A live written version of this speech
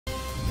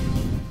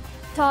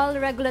Toll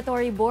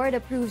Regulatory Board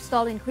approves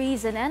toll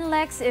increase in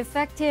NLEX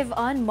effective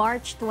on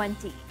March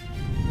 20.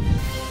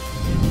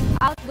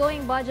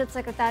 Outgoing Budget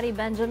Secretary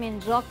Benjamin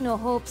Jokno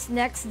hopes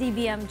next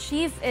DBM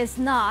chief is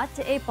not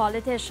a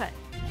politician.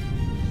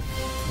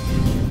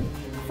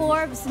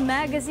 Forbes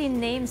magazine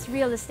names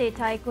real estate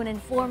tycoon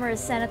and former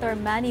Senator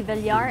Manny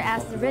Villar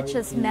as the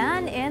richest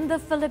man in the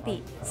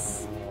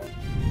Philippines.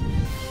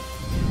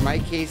 My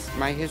case,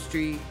 my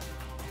history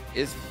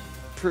is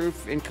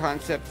proof in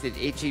concept that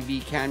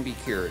HIV can be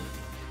cured.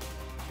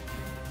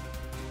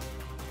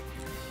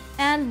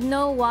 And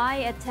know why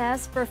a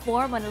test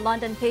performed on a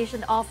London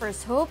patient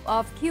offers hope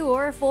of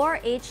cure for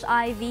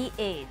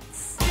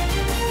HIV/AIDS.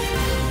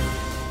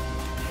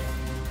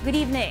 Good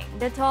evening.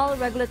 The Toll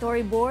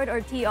Regulatory Board,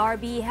 or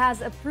TRB, has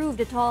approved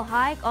a toll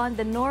hike on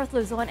the North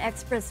Luzon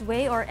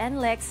Expressway, or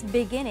NLEX,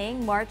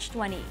 beginning March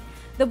 20.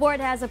 The board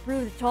has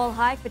approved the toll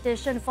hike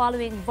petition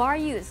following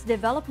various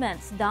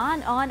developments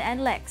done on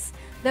NLEX.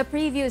 The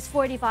previous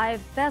 45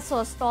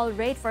 pesos toll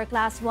rate for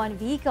Class 1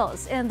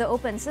 vehicles in the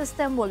open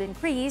system will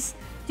increase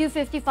to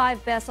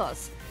 55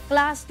 pesos.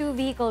 Class 2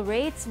 vehicle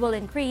rates will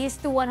increase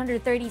to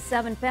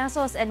 137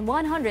 pesos and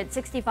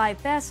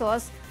 165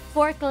 pesos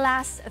for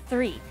Class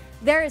 3.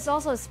 There is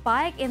also a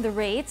spike in the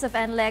rates of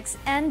NLEX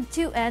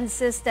end-to-end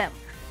system.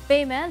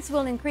 Payments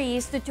will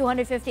increase to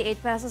 258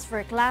 pesos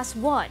for Class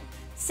 1,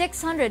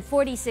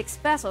 646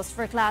 pesos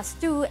for Class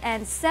 2,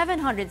 and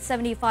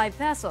 775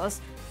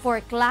 pesos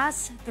for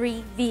Class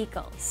 3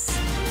 vehicles.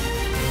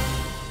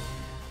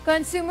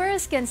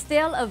 Consumers can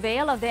still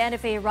avail of the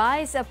NFA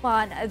Rice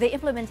upon the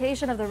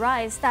implementation of the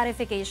Rice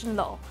Tarrification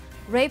Law.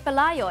 Ray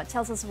Pelayo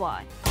tells us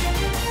why.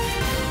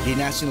 The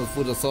National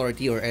Food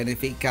Authority, or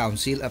NFA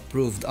Council,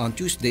 approved on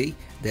Tuesday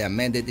the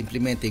amended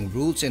Implementing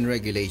Rules and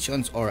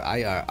Regulations, or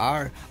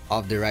IRR,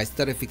 of the Rice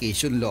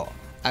Tarrification Law.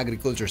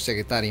 Agriculture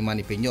Secretary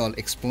Manny Peñol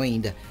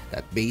explained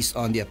that based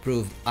on the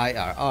approved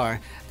IRR,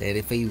 the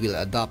NFA will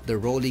adopt the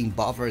rolling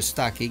buffer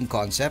stocking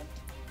concept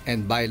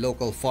and buy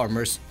local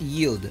farmers'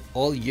 yield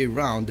all year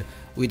round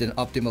with an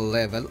optimal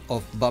level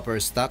of buffer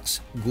stocks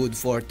good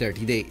for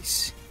 30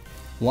 days.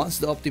 Once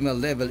the optimal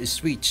level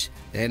is reached,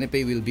 the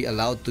NFA will be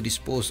allowed to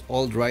dispose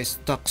old rice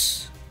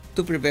stocks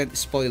to prevent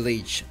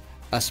spoilage,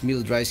 as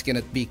milled rice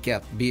cannot be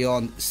kept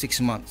beyond 6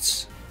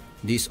 months.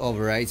 This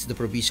overrides the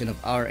provision of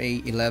RA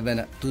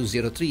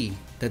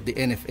 11203 that the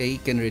NFA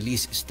can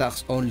release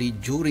stocks only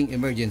during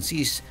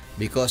emergencies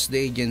because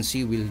the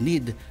agency will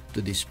need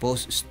to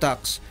dispose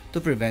stocks to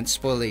prevent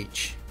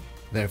spoilage.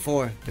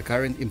 Therefore, the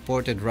current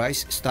imported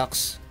rice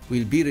stocks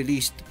will be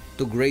released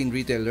to grain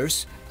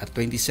retailers at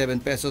 27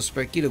 pesos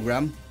per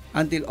kilogram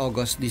until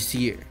August this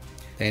year.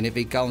 The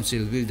NFA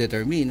Council will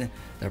determine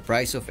the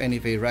price of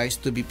NFA rice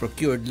to be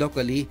procured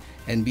locally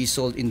and be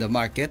sold in the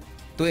market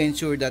to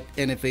ensure that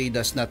NFA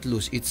does not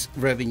lose its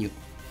revenue.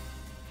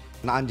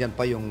 Naandyan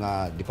pa yung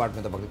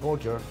Department of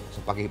Agriculture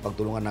sa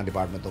pakikipagtulungan ng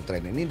Department of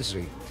Trade and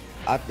Industry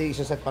at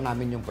isaset pa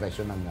namin yung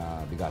presyo ng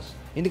bigas.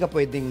 Hindi ka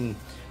pwedeng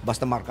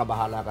basta marka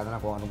bahala ka na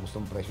kung anong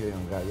gustong presyo yun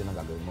ang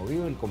gagawin mo. We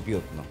will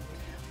compute, no?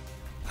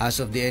 As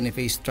of the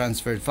NFA's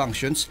transferred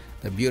functions,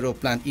 the Bureau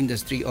of Plant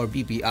Industry, or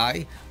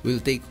BPI,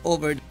 will take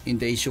over in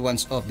the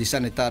issuance of the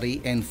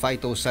sanitary and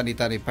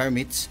phytosanitary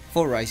permits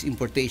for rice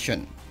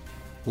importation.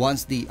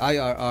 Once the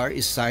IRR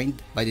is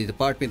signed by the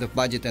Department of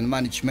Budget and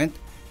Management,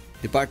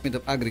 Department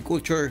of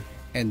Agriculture,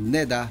 and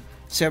NEDA,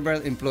 several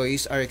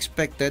employees are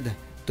expected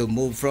to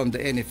move from the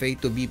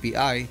NFA to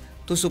BPI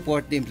to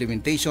support the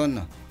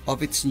implementation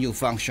of its new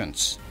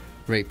functions.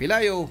 Ray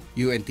Pelayo,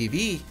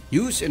 UNTV,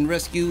 News and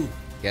Rescue,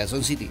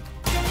 Quezon City.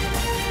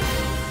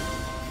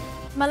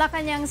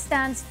 Malacañang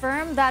stands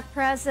firm that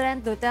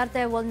President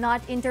Duterte will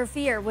not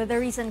interfere with the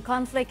recent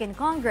conflict in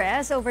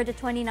Congress over the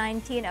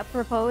 2019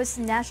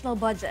 proposed national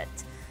budget.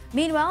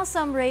 Meanwhile,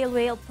 some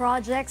railway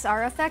projects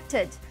are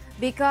affected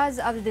because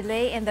of the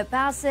delay in the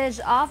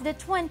passage of the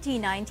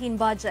 2019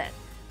 budget.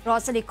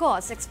 Rosalie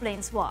Cos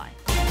explains why.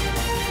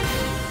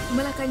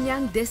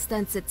 Malacañang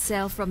distanced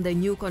itself from the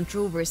new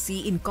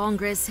controversy in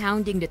Congress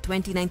hounding the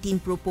 2019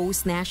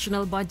 proposed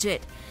national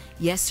budget.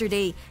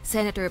 Yesterday,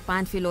 Senator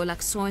Panfilo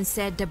Lacson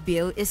said the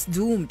bill is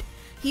doomed.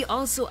 He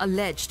also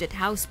alleged that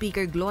House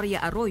Speaker Gloria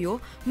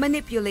Arroyo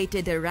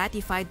manipulated the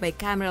ratified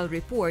bicameral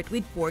report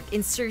with pork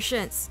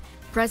insertions.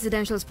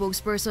 Presidential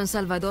spokesperson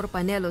Salvador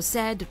Panelo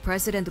said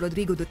President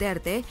Rodrigo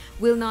Duterte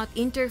will not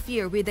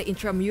interfere with the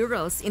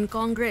intramurals in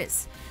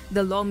Congress.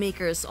 The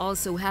lawmakers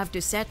also have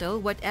to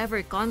settle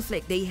whatever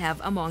conflict they have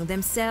among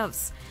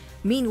themselves.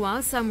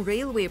 Meanwhile, some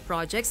railway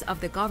projects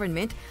of the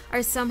government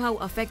are somehow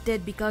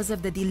affected because of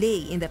the delay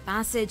in the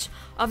passage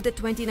of the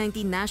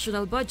 2019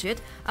 national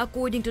budget,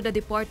 according to the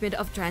Department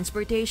of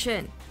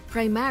Transportation.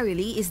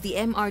 Primarily is the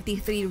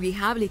MRT-3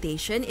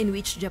 rehabilitation, in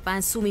which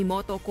Japan's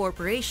Sumitomo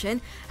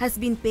Corporation has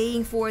been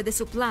paying for the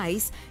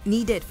supplies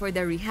needed for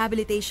the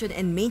rehabilitation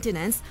and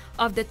maintenance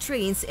of the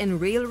trains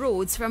and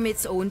railroads from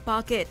its own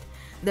pocket.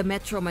 The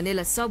Metro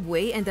Manila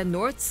Subway and the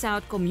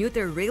North-South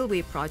Commuter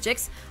Railway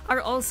projects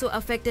are also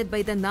affected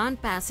by the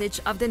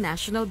non-passage of the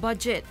national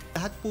budget.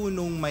 Lahat po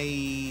nung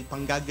may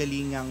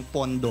panggagalingang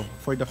pondo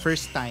for the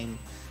first time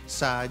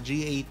sa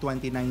GA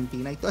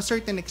 2019 ay to a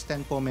certain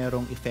extent po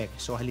merong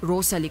effect. So,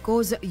 Rosa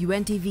Licoz,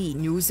 UNTV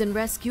News and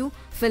Rescue,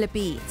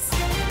 Philippines.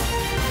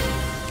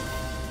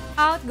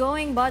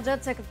 Outgoing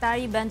Budget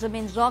Secretary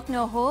Benjamin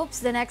Jokno hopes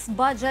the next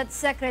budget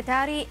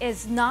secretary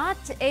is not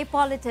a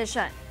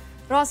politician.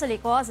 Rosa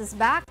Licoz is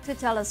back to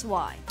tell us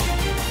why.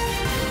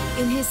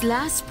 In his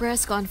last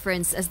press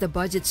conference as the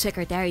budget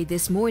secretary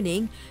this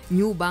morning,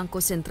 new Bangko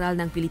Sentral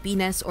ng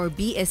Pilipinas or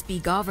BSP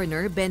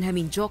Governor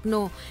Benjamin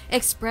Jokno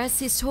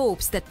expressed his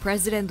hopes that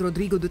President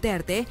Rodrigo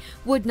Duterte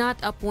would not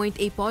appoint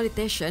a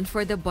politician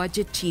for the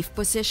budget chief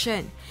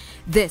position.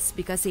 This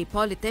because a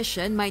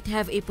politician might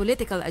have a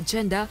political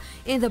agenda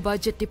in the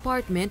budget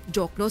department,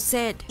 Jokno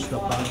said.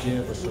 The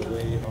budget is a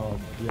way of,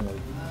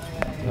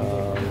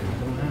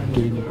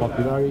 gaining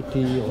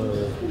popularity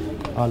or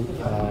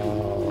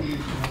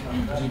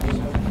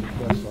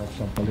because of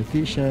some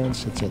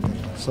politicians, etc.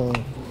 So,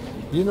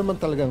 yun naman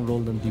talagang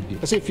role ng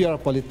DB. Kasi if you're a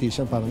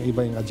politician, parang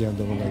iba yung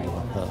agenda mo na, di ba?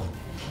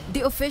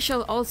 The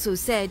official also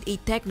said a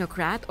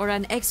technocrat or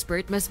an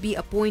expert must be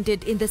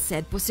appointed in the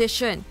said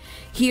position.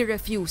 He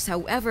refused,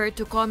 however,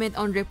 to comment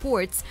on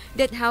reports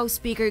that House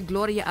Speaker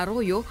Gloria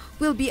Arroyo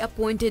will be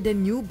appointed the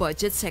new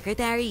budget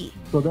secretary.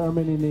 So there are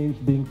many names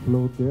being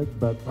floated,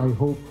 but I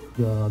hope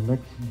the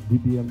next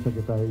DBM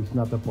secretary is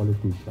not a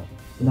politician.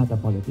 Not a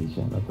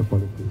politician. Not a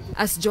politician.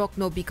 As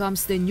Jokno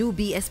becomes the new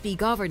BSP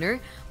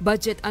governor,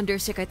 Budget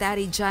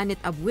Undersecretary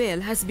Janet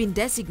Abuel has been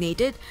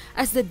designated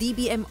as the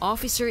DBM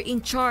officer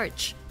in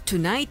charge.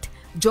 Tonight,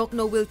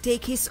 Jokno will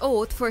take his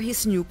oath for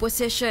his new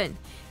position.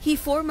 He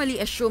formally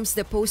assumes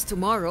the post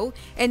tomorrow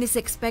and is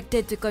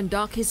expected to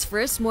conduct his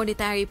first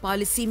monetary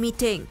policy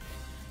meeting.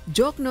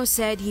 Jokno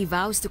said he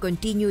vows to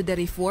continue the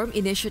reform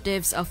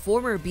initiatives of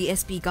former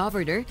BSP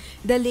governor,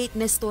 the late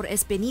Nestor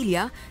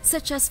Espinilla,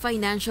 such as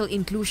financial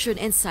inclusion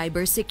and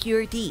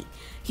cybersecurity.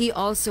 He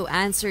also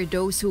answered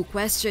those who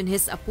question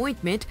his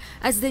appointment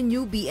as the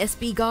new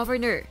BSP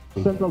governor.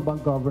 Central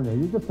Bank governor,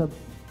 you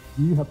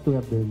have to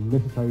have the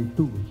necessary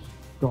tools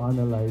to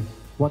analyze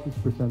what is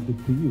presented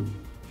to you.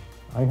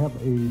 I have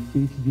a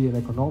PhD in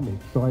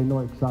economics, so I know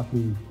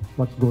exactly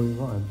what's going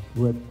on.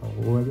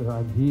 Whether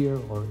I'm here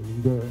or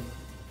in there,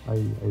 I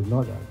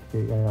know that.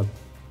 Okay, I have,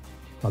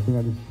 sabi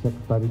nga ni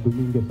Secretary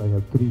Dominguez, I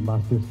have 3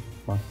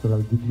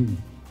 master's degrees.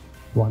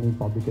 1 in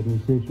public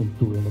administration,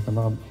 2 in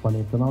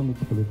economics,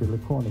 political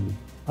economy.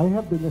 I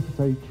have the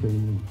necessary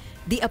training.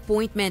 The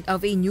appointment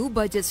of a new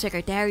budget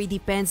secretary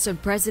depends on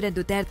President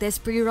Duterte's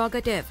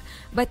prerogative,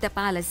 but the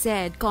palace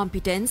said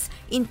competence,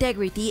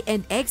 integrity,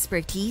 and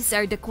expertise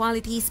are the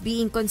qualities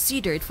being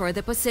considered for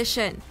the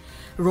position.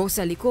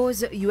 Rosa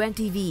Licoz,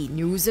 UNTV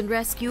News and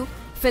Rescue,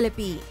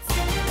 Philippines.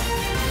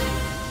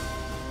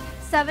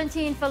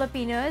 17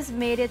 Filipinos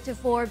made it to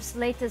Forbes'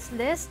 latest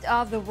list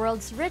of the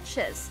world's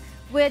richest,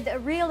 with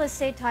real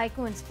estate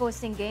tycoons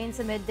posting gains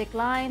amid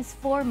declines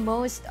for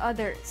most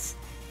others.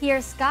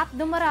 Here's Kat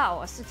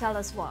Dumaraos to tell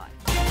us why.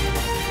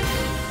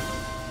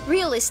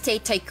 Real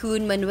estate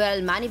tycoon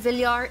Manuel Manny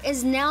Villar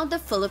is now the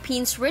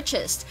Philippines'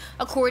 richest,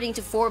 according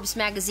to Forbes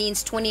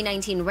magazine's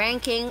 2019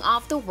 ranking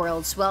of the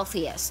world's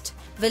wealthiest.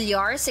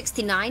 Villar,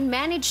 69,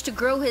 managed to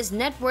grow his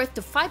net worth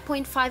to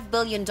 $5.5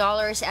 billion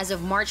as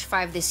of March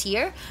 5 this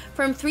year,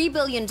 from $3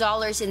 billion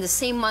in the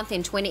same month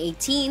in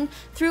 2018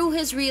 through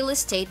his real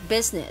estate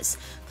business,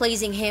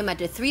 placing him at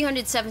the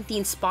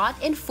 317th spot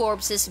in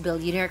Forbes'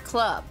 Billionaire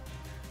Club.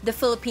 The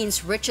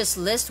Philippines' richest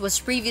list was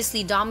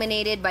previously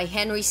dominated by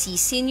Henry C.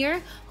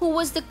 Sr., who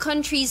was the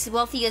country's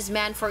wealthiest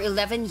man for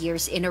 11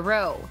 years in a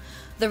row.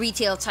 The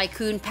retail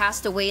tycoon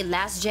passed away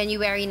last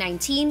January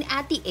 19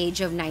 at the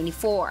age of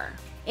 94.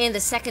 In the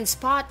second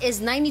spot is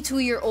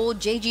 92-year-old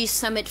JG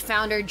Summit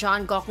founder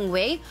John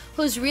Gokongwei,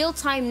 whose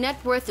real-time net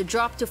worth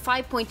dropped to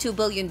 $5.2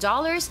 billion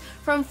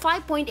from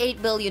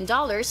 $5.8 billion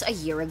a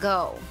year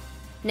ago.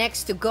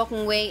 Next to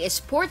Gokongwei is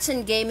sports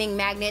and gaming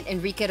magnate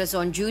Enrique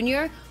Razon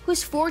Jr.,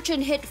 whose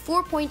fortune hit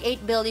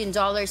 $4.8 billion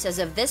as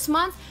of this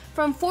month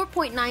from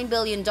 $4.9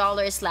 billion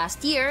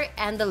last year,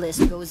 and the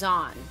list goes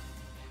on.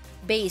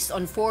 Based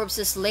on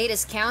Forbes'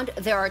 latest count,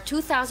 there are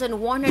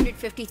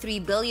 2,153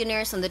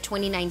 billionaires on the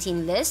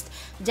 2019 list,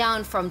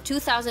 down from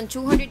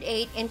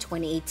 2,208 in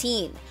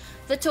 2018.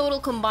 The total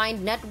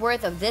combined net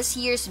worth of this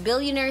year's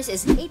billionaires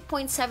is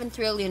 $8.7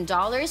 trillion,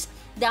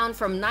 down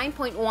from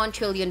 $9.1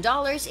 trillion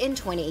in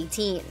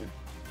 2018.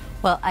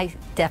 Well, I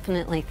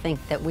definitely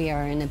think that we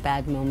are in a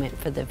bad moment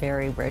for the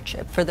very rich.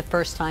 For the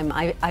first time,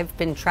 I've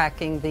been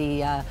tracking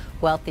the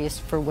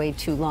wealthiest for way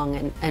too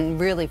long, and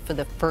really for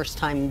the first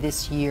time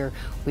this year,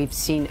 we've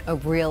seen a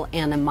real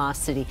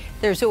animosity.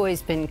 There's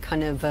always been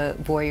kind of a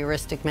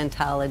voyeuristic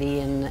mentality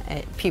and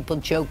people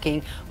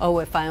joking, oh,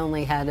 if I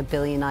only had $1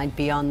 billion, I'd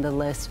be on the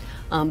list.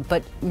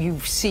 But you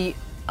see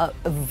a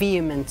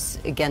vehemence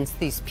against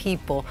these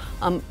people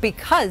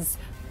because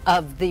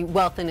of the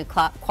wealth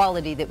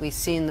inequality that we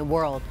see in the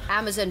world.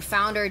 Amazon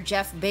founder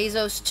Jeff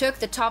Bezos took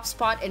the top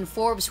spot in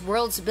Forbes'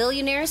 World's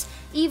Billionaires,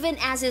 even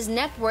as his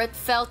net worth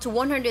fell to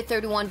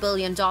 $131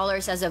 billion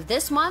as of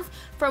this month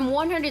from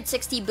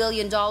 $160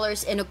 billion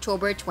in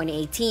October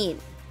 2018.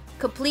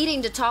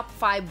 Completing the top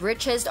 5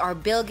 richest are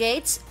Bill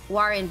Gates,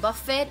 Warren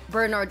Buffett,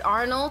 Bernard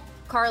Arnold,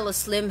 Carlos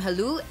Slim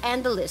Helú,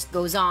 and the list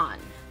goes on.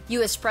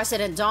 U.S.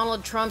 President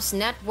Donald Trump's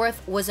net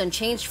worth was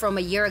unchanged from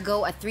a year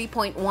ago at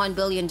 $3.1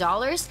 billion,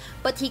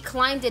 but he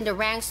climbed in the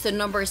ranks to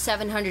number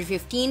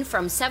 715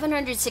 from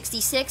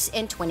 766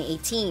 in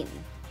 2018.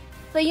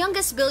 The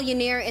youngest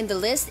billionaire in the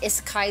list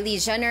is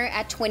Kylie Jenner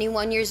at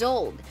 21 years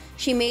old.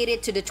 She made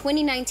it to the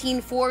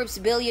 2019 Forbes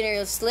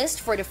Billionaires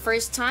list for the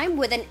first time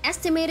with an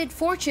estimated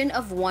fortune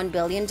of $1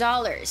 billion.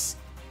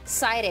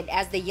 Cited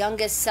as the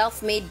youngest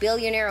self-made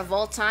billionaire of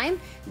all time,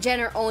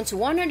 Jenner owns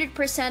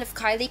 100% of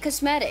Kylie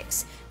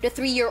Cosmetics, the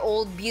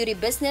 3-year-old beauty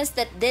business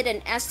that did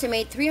an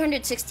estimate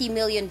 $360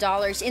 million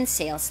in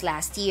sales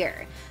last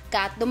year.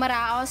 Kat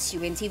Dumaraos,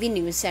 UNTV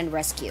News and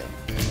Rescue.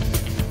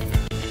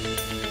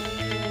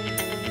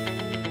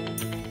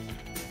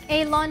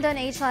 A London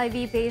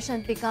HIV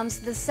patient becomes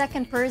the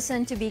second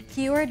person to be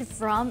cured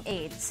from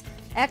AIDS.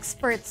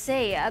 Experts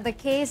say the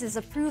case is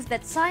a proof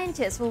that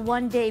scientists will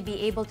one day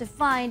be able to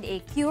find a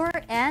cure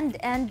and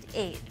end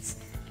AIDS.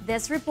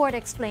 This report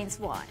explains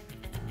why.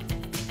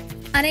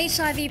 An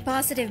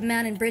HIV-positive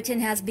man in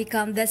Britain has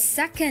become the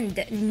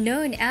second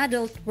known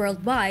adult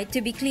worldwide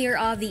to be clear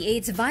of the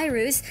AIDS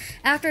virus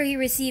after he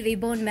received a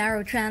bone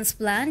marrow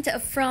transplant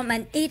from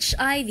an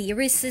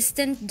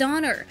HIV-resistant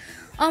donor.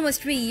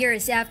 Almost 3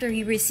 years after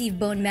he received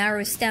bone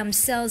marrow stem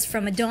cells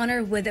from a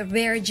donor with a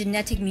rare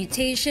genetic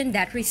mutation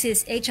that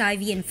resists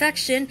HIV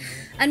infection,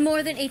 and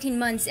more than 18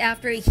 months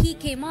after he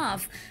came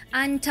off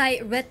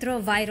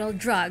antiretroviral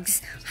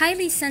drugs,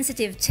 highly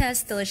sensitive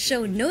tests still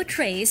show no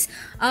trace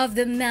of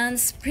the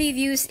man's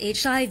previous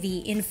HIV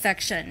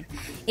infection.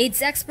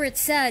 AIDS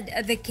experts said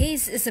the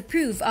case is a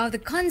proof of the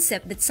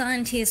concept that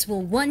scientists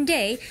will one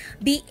day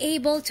be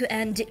able to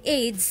end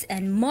AIDS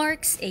and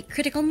marks a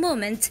critical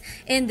moment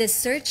in the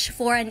search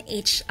for an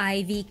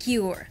HIV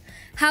cure.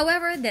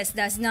 However, this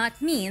does not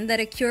mean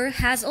that a cure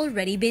has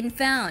already been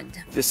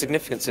found. The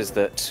significance is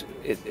that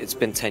it's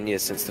been 10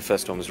 years since the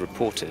first one was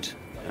reported,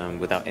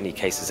 without any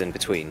cases in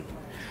between.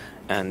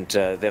 And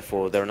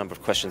therefore, there are a number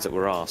of questions that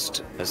were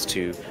asked as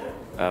to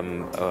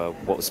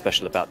what was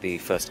special about the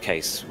first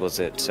case. Was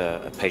it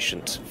a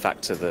patient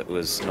factor that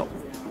was not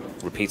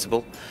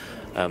repeatable?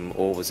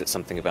 Or was it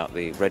something about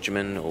the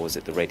regimen? Or was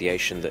it the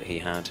radiation that he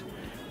had?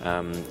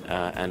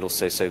 And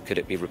also, so could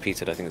it be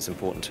repeated? I think it's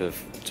important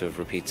to have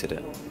repeated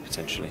it,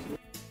 potentially.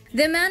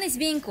 The man is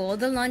being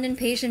called the London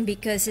patient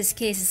because his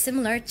case is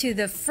similar to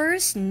the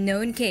first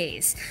known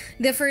case.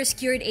 The first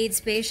cured AIDS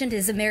patient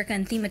is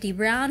American Timothy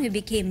Brown, who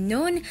became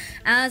known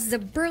as the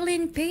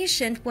Berlin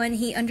patient when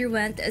he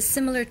underwent a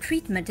similar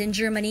treatment in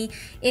Germany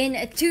in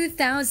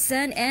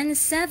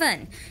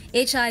 2007.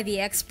 HIV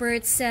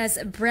expert says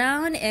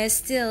Brown is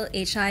still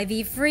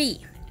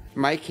HIV-free.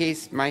 My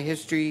case, my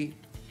history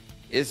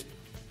is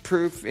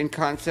proof in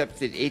concept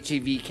that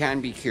HIV can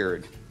be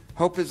cured.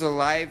 Hope is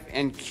alive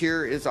and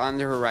cure is on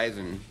the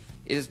horizon.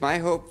 It is my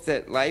hope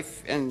that my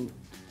life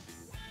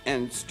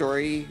and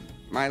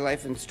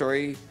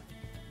story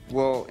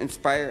will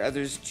inspire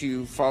others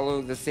to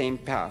follow the same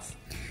path.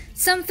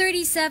 Some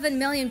 37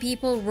 million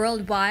people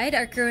worldwide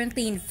are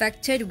currently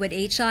infected with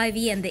HIV,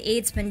 and the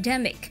AIDS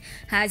pandemic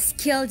has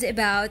killed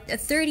about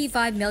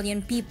 35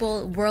 million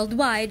people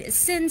worldwide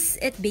since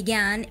it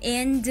began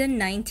in the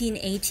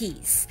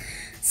 1980s.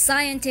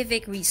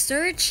 Scientific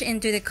research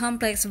into the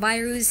complex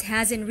virus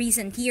has in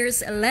recent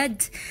years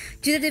led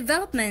to the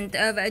development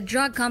of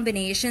drug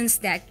combinations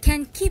that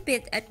can keep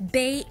it at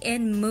bay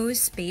in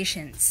most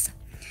patients.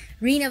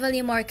 Rheena,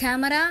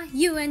 Villamor-Camara,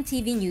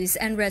 UNTV News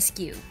and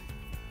Rescue.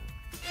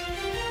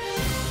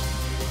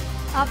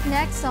 Up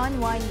next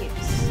on Y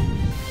News.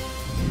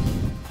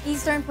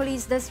 Eastern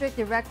Police District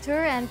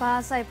Director and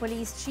Pasay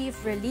Police Chief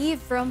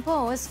relieved from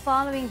post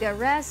following the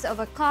arrest of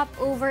a cop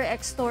over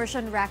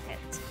extortion racket.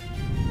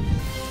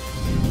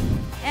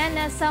 And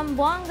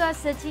Zamboanga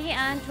City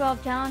and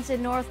 12 towns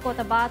in North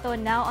Cotabato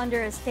now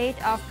under a state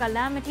of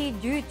calamity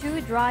due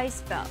to dry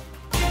spell.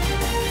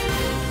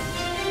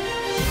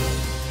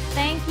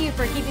 Thank you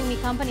for keeping me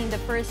company in the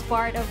first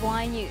part of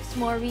Y News.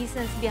 More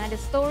reasons behind the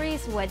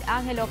stories with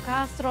Angelo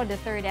Castro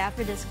III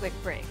after this quick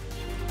break.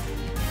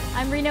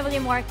 I'm Rheena,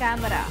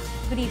 Villamor-Camara.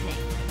 Good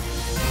evening.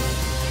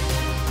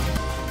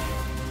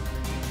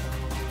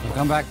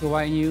 Welcome back to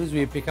Y News.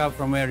 We pick up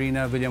from where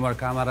Rheena,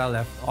 Villamor-Camara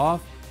left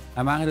off.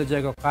 I'm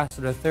Angelo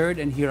Castro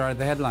III and here are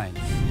the headlines.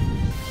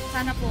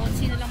 Sana po,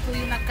 sino lang po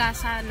yung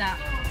nagkasala,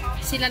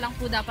 sila lang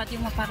po dapat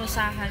yung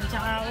maparusahan.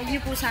 Tsaka huwag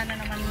niyo po sana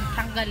naman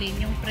tanggalin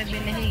yung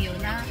pribilehiyo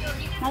na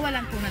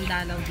mawalan po ng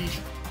dalaw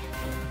dito.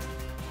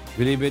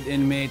 Bilibid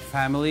inmate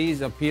families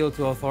appeal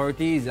to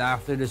authorities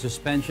after the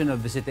suspension of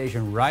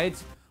visitation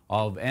rights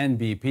of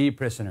NBP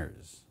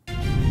prisoners.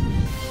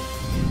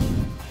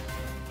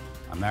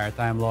 A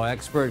maritime law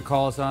expert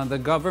calls on the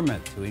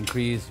government to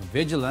increase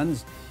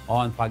vigilance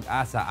on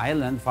Pag-asa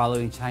Island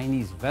following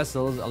Chinese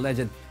vessels'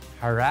 alleged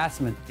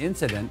harassment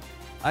incident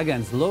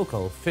against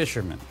local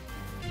fishermen.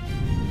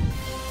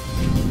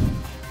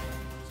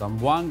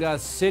 Zamboanga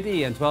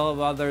City and 12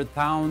 other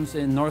towns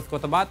in North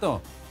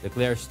Cotabato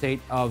declare state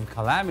of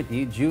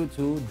calamity due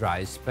to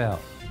dry spell.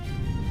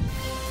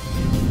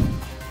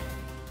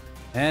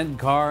 And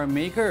car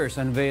makers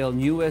unveil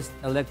newest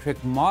electric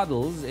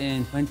models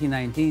in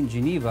 2019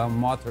 Geneva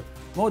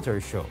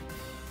Motor Show.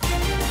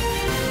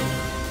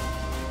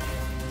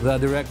 The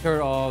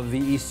director of the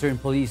Eastern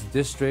Police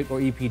District,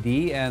 or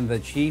EPD, and the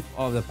chief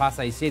of the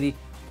Pasay City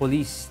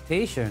Police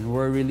Station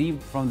were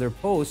relieved from their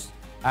posts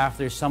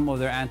after some of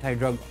their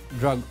anti-drug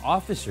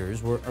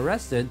officers were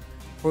arrested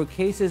for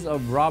cases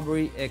of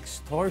robbery,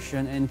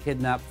 extortion, and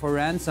kidnap for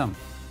ransom.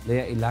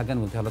 Leah Ilagan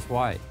will tell us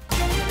why.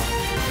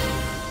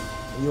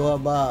 You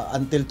have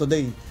until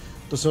today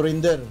to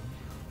surrender,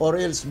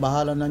 or else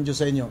bahala ng Diyos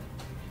sa inyo.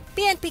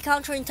 PNP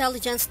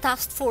Counterintelligence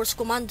Task Force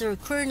Commander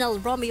Colonel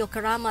Romeo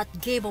Karamat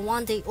gave a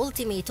one-day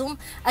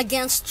ultimatum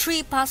against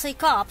 3 Pasay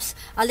cops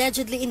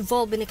allegedly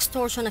involved in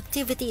extortion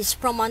activities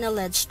from an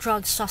alleged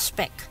drug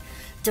suspect.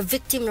 The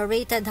victim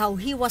narrated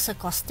how he was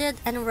accosted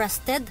and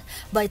arrested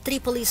by 3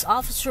 police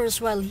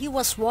officers while he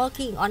was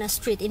walking on a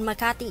street in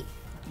Makati.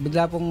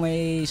 Bigla pong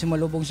may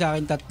sumalubong sa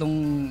akin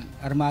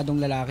 3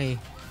 armadong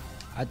lalaki.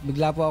 At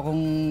bigla po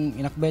akong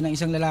inakbay ng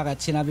isang lalaki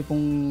at sinabi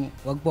pong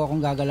wag po akong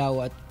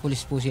gagalaw at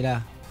pulis po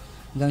sila.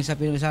 Hanggang sa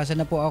pinasasa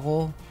na po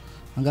ako,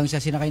 hanggang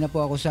sa sinakay na po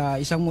ako sa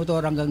isang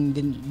motor, hanggang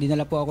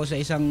dinala po ako sa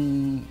isang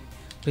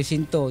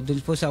presinto, dun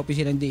po sa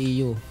opisina ng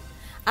DEU.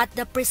 At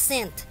the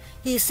precinct,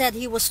 he said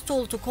he was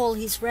told to call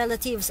his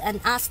relatives and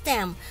ask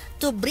them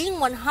to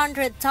bring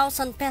 100,000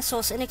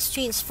 pesos in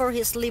exchange for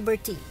his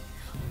liberty.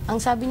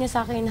 Ang sabi niya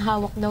sa akin,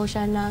 hawak daw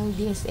siya ng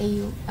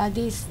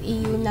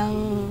DSEU ng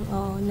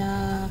na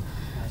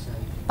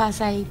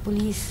Pasay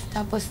Police.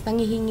 Tapos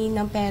nangihingi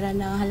ng pera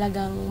na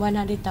halagang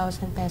 100,000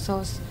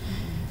 pesos.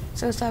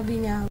 So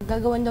sabi niya,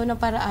 gagawan daw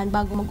ng paraan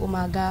bago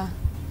mag-umaga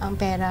ang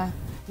pera.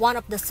 One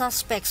of the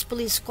suspects,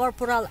 Police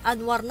Corporal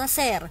Anwar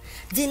Naser,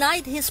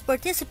 denied his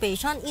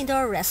participation in the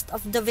arrest of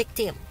the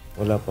victim.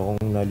 Wala pa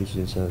akong knowledge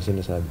din sa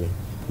sinasabi.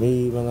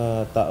 May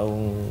mga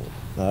taong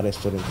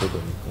na-arresto rin po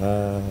doon.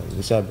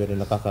 Sabi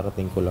rin,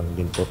 nakakarating ko lang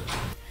din po.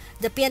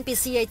 The PNP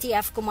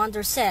CITF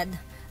commander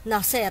said,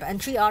 Naser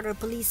and 3 other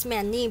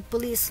policemen named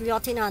Police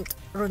Lieutenant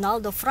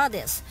Ronaldo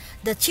Frades,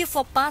 the chief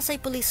of Pasay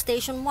Police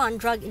Station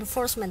 1 Drug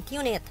Enforcement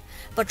Unit,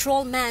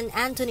 Patrolman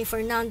Anthony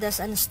Fernandez,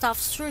 and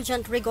Staff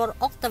Sergeant Rigor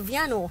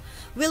Octaviano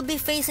will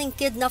be facing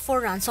kidnap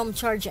for ransom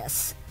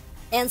charges.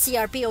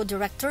 NCRPO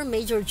Director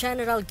Major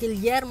General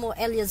Guillermo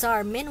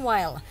Eleazar,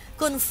 meanwhile,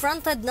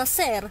 confronted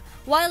Naser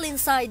while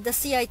inside the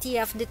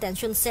CITF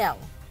detention cell.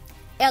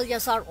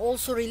 Eleazar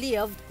also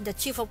relieved the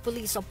Chief of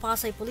Police of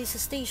Pasay Police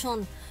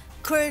Station,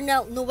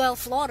 Colonel Noel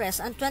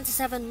Flores, and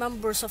 27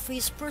 members of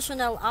his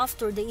personnel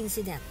after the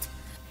incident.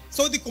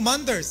 So the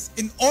commanders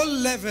in all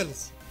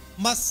levels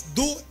must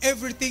do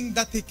everything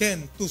that he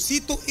can to see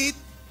to it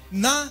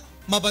na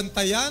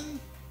mabantayan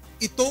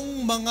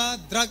itong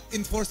mga drug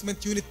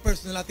enforcement unit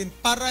personnel natin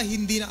para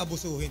hindi na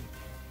abusuhin.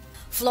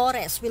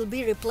 Flores will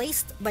be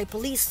replaced by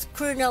Police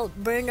Colonel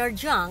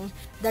Bernard Young,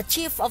 the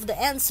chief of the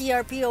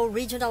NCRPO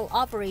Regional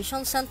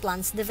Operations and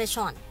Plans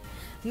Division.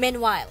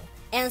 Meanwhile,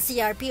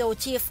 NCRPO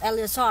Chief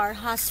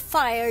Eleazar has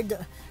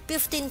fired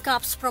 15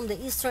 cops from the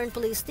Eastern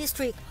Police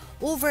District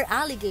over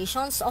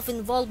allegations of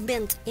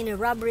involvement in a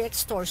robbery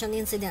extortion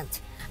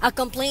incident. A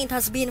complaint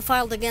has been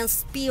filed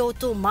against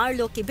PO2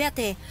 Marlo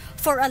Quibete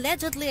for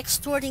allegedly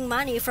extorting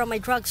money from a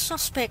drug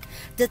suspect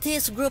that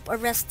his group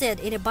arrested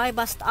in a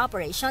buy-bust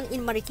operation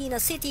in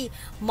Marikina City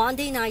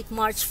Monday night,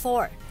 March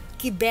 4.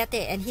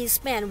 Quibete and his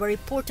men were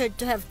reported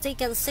to have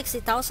taken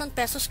 60,000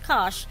 pesos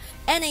cash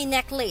and a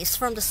necklace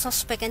from the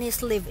suspect and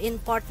his live-in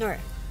partner.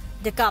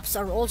 The cops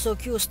are also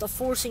accused of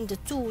forcing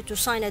the two to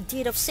sign a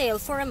deed of sale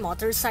for a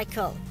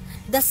motorcycle.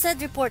 The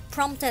said report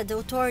prompted the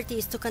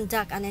authorities to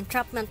conduct an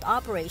entrapment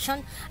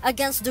operation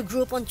against the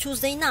group on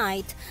Tuesday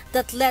night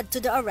that led to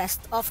the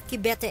arrest of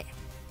Quibete.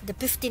 The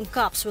 15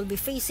 cops will be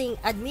facing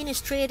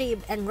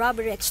administrative and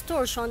robbery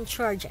extortion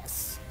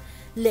charges.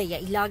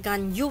 Leah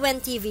Ilagan,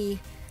 UNTV,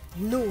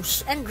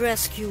 News and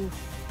Rescue,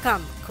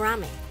 Camp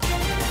Crame.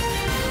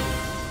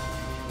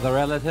 The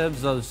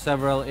relatives of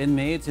several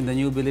inmates in the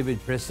New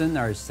Bilibid prison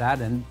are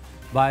saddened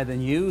by the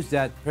news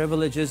that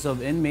privileges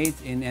of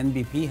inmates in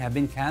NBP have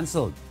been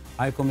cancelled.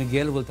 Aiko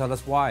Miguel will tell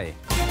us why.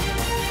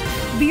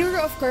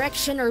 Bureau of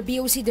Correction or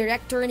BOC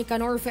Director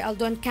Nicanor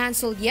Aldon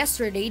canceled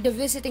yesterday the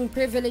visiting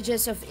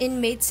privileges of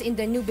inmates in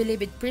the New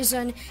Bilibid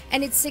prison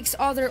and its 6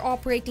 other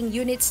operating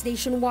units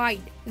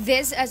nationwide.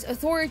 This as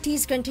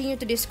authorities continue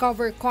to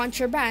discover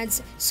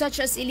contrabands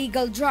such as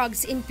illegal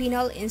drugs in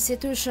penal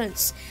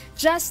institutions.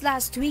 Just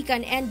last week,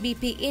 an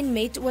NBP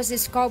inmate was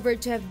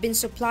discovered to have been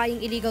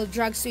supplying illegal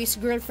drugs to his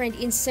girlfriend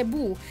in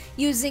Cebu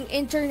using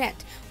internet,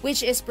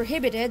 which is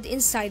prohibited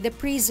inside the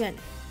prison.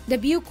 The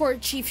Bucor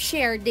chief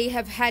shared they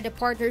have had a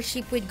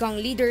partnership with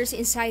gang leaders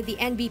inside the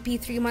NBP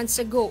 3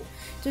 months ago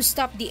to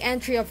stop the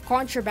entry of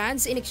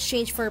contrabands in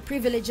exchange for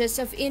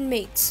privileges of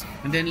inmates.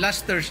 And then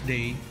last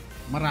Thursday,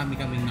 marami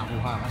kaming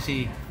nakuha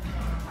kasi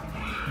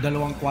 2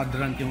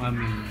 quadrant yung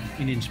aming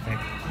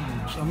in-inspect.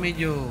 So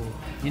medyo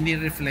hindi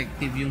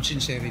reflective yung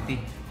sincerity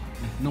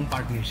ng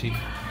partnership.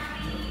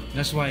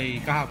 That's why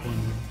kahapon,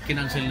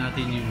 kinancel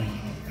natin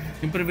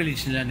yung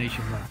privilege nila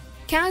nationwide.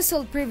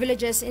 Cancelled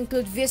privileges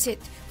include visit,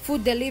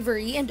 food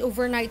delivery, and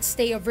overnight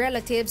stay of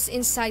relatives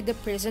inside the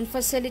prison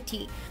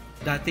facility.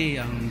 Dati,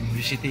 ang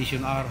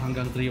visitation hour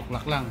hanggang 3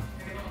 o'clock lang.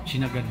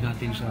 Sinagad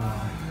natin sa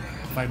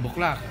 5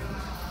 o'clock.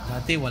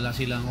 Dati, wala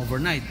silang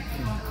overnight.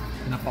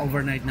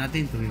 Napa-overnight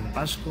natin tuwing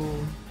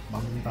Pasko,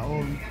 Bagong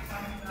Taon,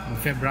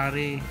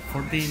 February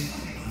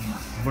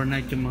 14,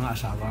 overnight yung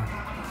mga asawa.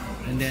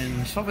 And then,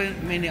 so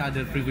many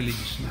other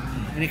privileges na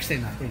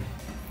in-extend natin.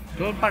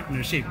 So,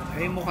 partnership.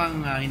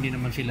 Mukhang hindi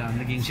naman sila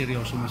naging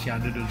seryoso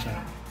masyado dun sa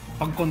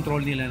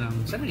pag-control nila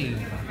ng sarili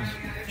nila.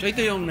 So,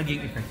 ito yung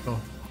naging epekto.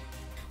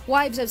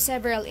 Wives of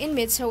several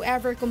inmates,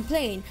 however,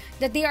 complain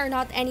that they are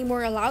not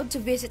anymore allowed to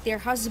visit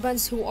their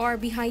husbands who are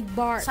behind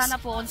bars. Sana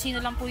po, kung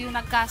sino lang po yung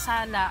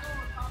nagkasala,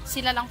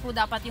 sila lang po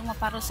dapat yung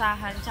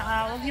maparusahan.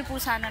 Tsaka huwag niyo po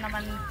sana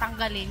naman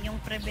tanggalin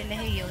yung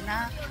pribilehiyo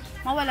na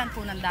mawalan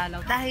po ng dalaw.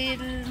 Dahil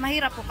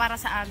mahirap po para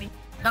sa amin.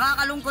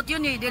 Nakakalungkot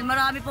yun dahil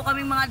marami po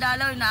kaming mga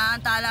dalaw na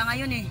antala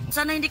ngayon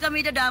Sana hindi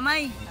kami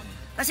dadamay.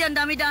 Kasi ang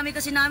dami-dami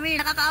kasi namin.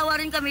 Nakakaawa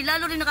rin kami,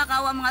 lalo rin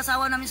nakakaawa mga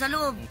asawa namin sa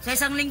loob. Sa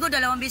isang linggo, 2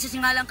 beses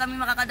nga lang kami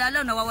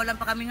makakadalaw, nawawalan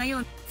pa kami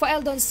ngayon.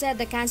 Eldon said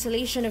the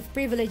cancellation of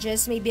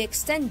privileges may be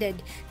extended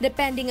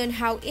depending on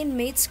how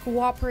inmates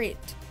cooperate.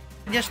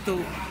 Just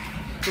to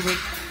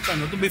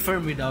be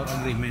firm with our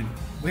agreement,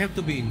 we have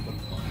to be in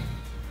control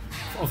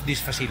of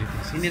these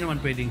facilities. Hindi naman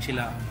pwedeng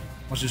sila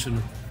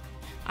masusunod.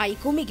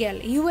 Aiko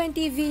Miguel,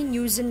 UNTV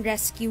News and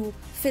Rescue,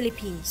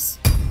 Philippines.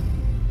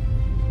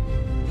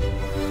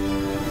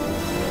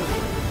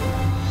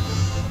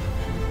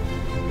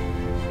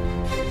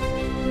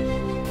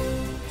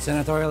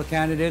 Senatorial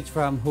candidates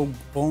from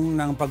Hugpong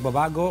ng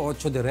Pagbabago,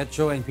 Ocho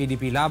Derecho, and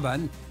PDP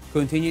Laban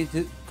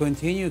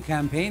continue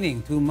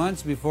campaigning 2 months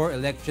before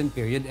election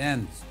period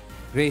ends.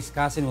 Grace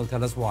Casin will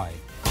tell us why.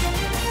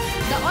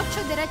 The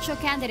Ocho Derecho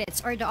candidates,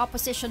 or the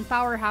opposition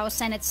powerhouse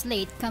Senate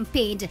slate,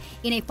 campaigned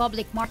in a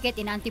public market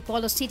in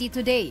Antipolo City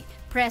today.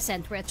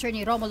 Present were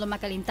Attorney Romulo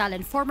Macalintal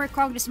and former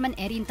Congressman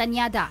Erin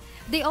Tanyada.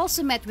 They also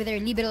met with their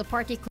Liberal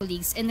Party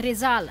colleagues in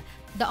Rizal.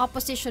 The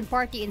opposition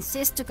party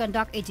insists to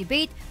conduct a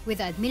debate with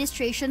the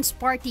administration's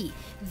party.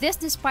 This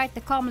despite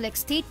the COMELEC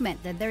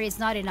statement that there is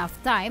not enough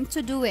time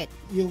to do it.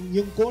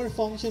 Yung core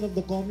function of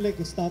the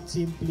COMELEC is not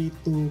simply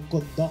to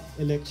conduct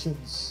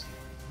elections,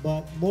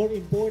 but more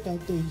important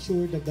to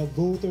ensure that the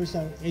voters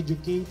are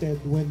educated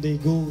when they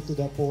go to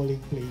the polling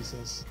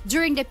places.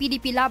 During the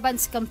PDP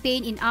Laban's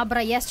campaign in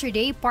Abra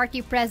yesterday, Party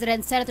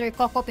President Senator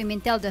Coco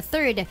Pimentel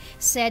III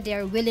said they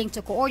are willing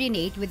to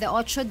coordinate with the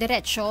Ocho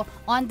Derecho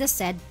on the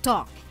said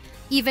talk.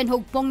 Even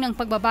Hugpong ng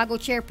Pagbabago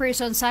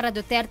Chairperson Sara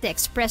Duterte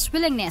expressed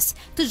willingness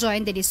to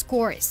join the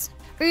discourse.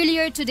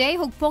 Earlier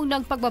today, Hugpong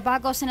ng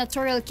Pagbabago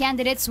senatorial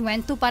candidates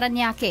went to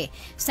Parañaque.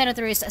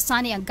 Senators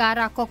Sani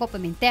Angara, Coco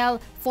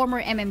Pimentel, former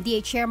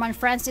MMDA Chairman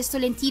Francis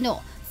Tolentino,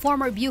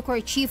 former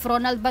Bucor Chief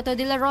Ronald Bato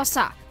de la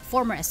Rosa,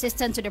 former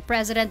Assistant to the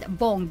President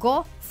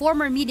Bongo,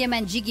 former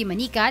Mediaman Jiggy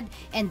Manicad,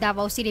 and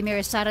Davao City Mayor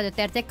Sara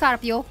Duterte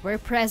Carpio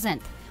were present.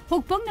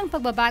 Hugpong ng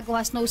Pagbabago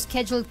has no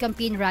scheduled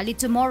campaign rally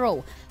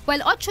tomorrow,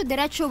 while Ocho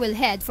Derecho will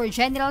head for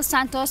General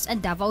Santos and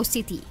Davao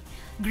City.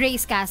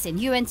 Grace Casin,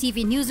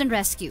 UNTV News and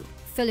Rescue,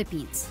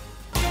 Philippines.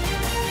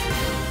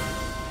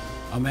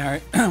 A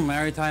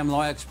maritime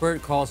law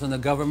expert calls on the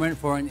government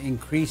for an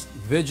increased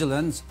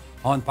vigilance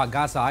on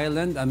Pag-asa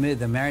Island amid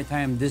the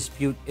maritime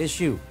dispute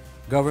issue.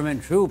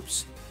 Government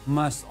troops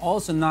must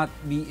also not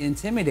be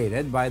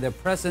intimidated by the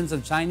presence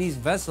of Chinese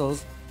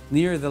vessels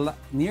near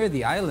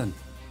the island.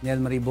 Nel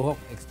Maribuhok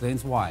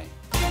explains why.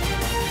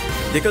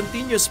 The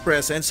continuous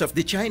presence of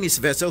the Chinese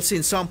vessels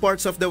in some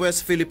parts of the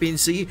West Philippine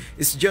Sea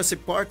is just a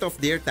part of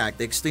their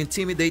tactics to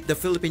intimidate the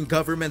Philippine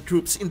government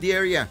troops in the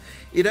area.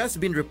 It has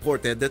been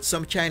reported that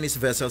some Chinese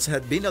vessels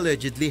had been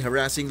allegedly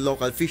harassing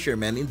local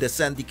fishermen in the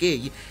Sandy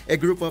Cay, a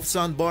group of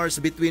sandbars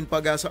between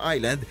Pag-asa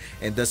Island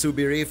and the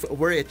Subi Reef,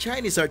 where a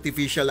Chinese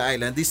artificial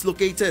island is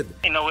located.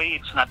 In a way,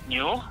 it's not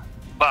new,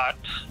 but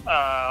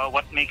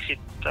what makes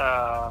it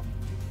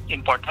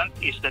important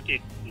is that it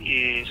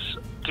is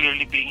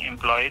clearly being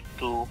employed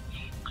to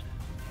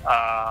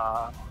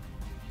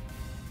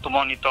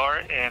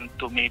monitor and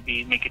to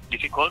maybe make it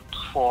difficult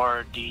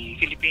for the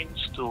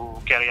Philippines to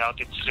carry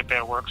out its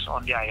repair works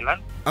on the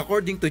island.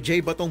 According to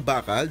J. Batong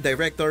Bakal,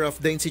 director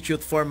of the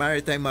Institute for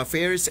Maritime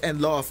Affairs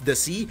and Law of the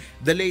Sea,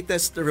 the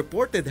latest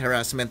reported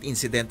harassment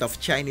incident of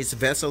Chinese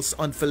vessels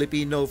on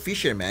Filipino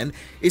fishermen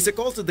is a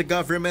call to the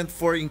government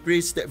for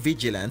increased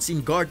vigilance in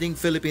guarding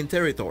Philippine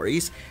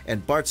territories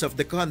and parts of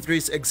the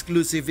country's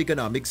exclusive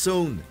economic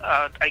zone.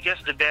 I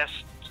guess the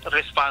best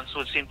response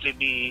would simply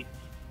be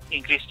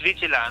increased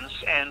vigilance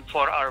and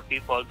for our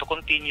people to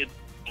continue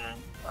doing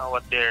what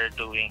they're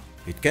doing.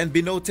 It can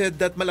be noted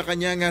that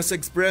Malacañang has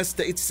expressed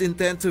its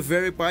intent to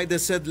verify the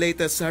said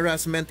latest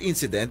harassment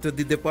incident to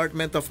the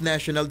Department of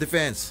National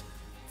Defense.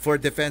 For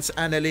defense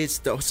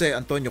analyst Jose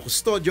Antonio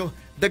Custodio,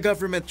 the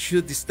government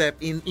should step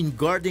in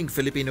guarding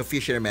Filipino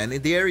fishermen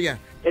in the area.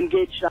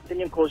 Engage natin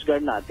yung Coast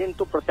Guard natin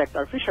to protect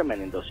our fishermen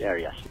in those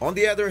areas. On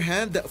the other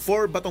hand,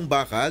 for Batong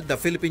Bakal, the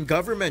Philippine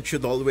government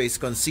should always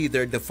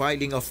consider the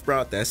filing of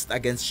protest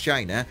against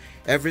China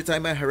every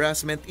time a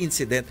harassment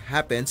incident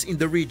happens in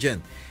the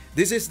region.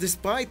 This is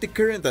despite the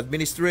current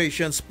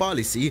administration's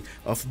policy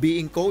of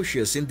being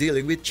cautious in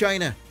dealing with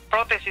China.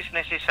 Protest is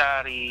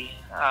necessary,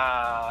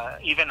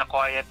 even a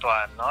quiet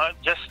one, no?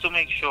 Just to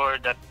make sure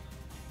that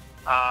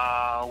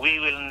we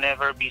will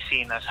never be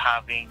seen as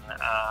having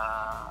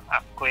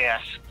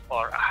acquiesced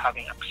or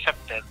having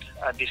accepted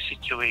this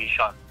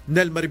situation.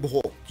 Nel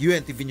Maribuho,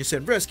 UNTV News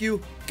and Rescue,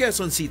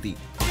 Quezon City.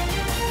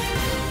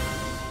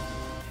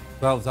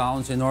 12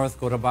 towns in North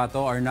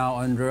Cotabato are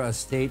now under a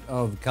state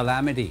of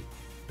calamity.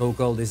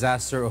 Local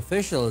disaster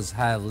officials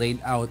have laid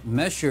out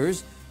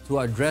measures to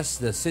address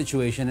the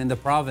situation in the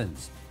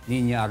province.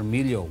 Rheena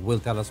will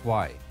tell us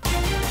why.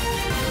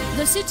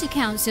 The City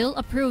Council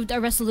approved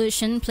a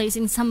resolution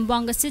placing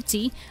Zamboanga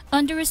City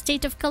under a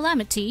state of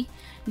calamity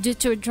due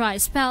to a dry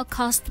spell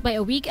caused by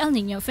a weak El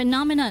Nino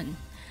phenomenon.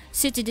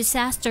 City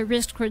Disaster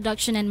Risk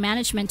Reduction and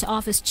Management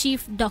Office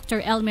Chief Dr.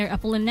 Elmer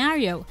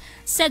Apolinario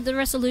said the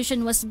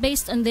resolution was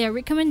based on their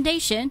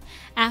recommendation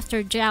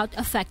after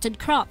drought-affected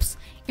crops,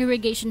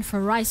 irrigation for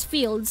rice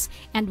fields,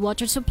 and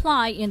water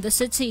supply in the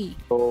city.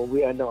 So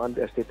we are now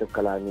under a state of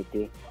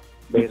calamity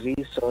by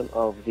reason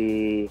of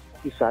the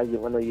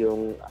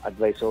yung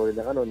advisory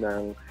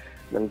ng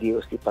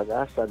DOST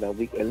Pag-asa na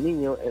weak El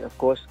Nino, and of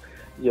course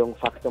yung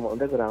fact naman on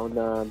the ground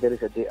na there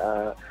is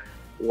a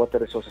water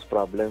resources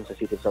problem sa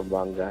city of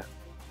Zamboanga.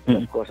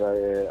 Of course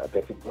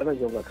affecting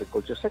yung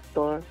agriculture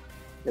sector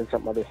and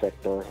some other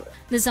sectors.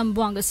 The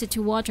Zamboanga City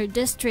Water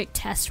District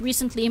has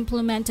recently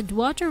implemented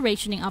water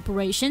rationing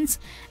operations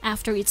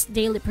after its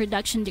daily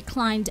production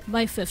declined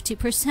by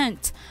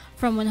 50%,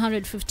 from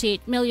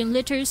 158 million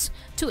liters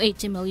to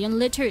 80 million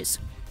liters.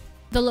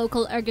 The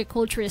local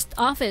agriculturist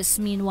office,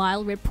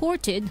 meanwhile,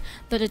 reported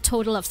that a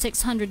total of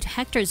 600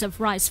 hectares of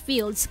rice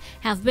fields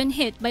have been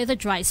hit by the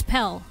dry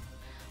spell.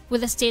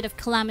 With a state of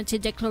calamity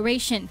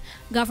declaration,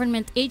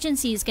 government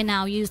agencies can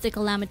now use the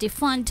Calamity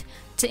Fund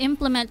to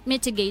implement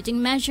mitigating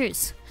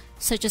measures,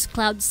 such as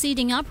cloud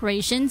seeding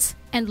operations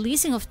and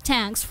leasing of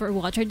tanks for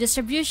water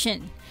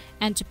distribution,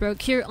 and to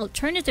procure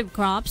alternative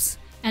crops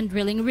and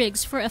drilling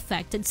rigs for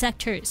affected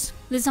sectors.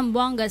 The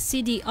Zamboanga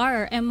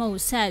CDRRMO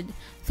said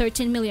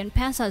 13 million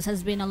pesos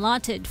has been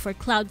allotted for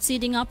cloud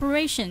seeding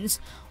operations,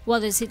 while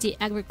the City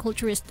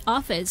Agriculturist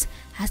Office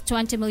has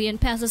 20 million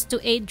pesos to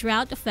aid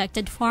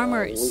drought-affected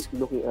farmers.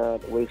 Looking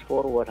at ways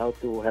forward, how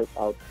to help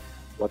out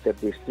water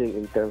district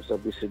in terms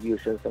of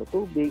distributions ng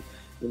tubig,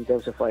 in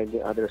terms of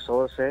finding other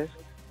sources,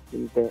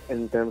 in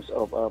terms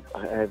of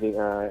having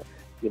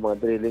yung mga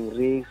drilling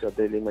rigs or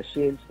drilling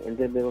machines, and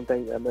then meron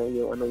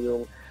tayong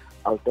yung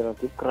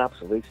alternative crops,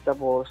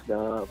 vegetables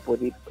na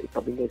pwede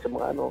ipabigay sa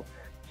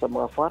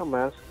mga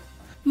farmers.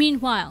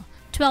 Meanwhile,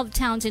 12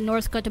 towns in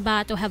North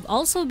Cotabato have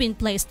also been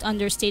placed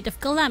under state of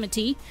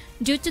calamity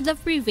due to the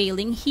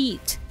prevailing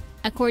heat.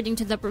 According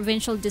to the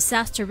Provincial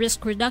Disaster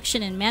Risk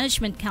Reduction and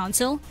Management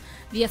Council,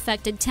 the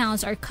affected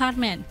towns are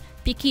Carmen,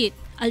 Piquit,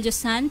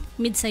 Aljosan,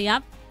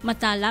 Midsayap,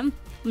 Matalam,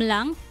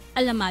 Mlang,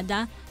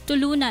 Alamada,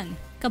 Tulunan,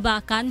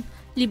 Kabakan,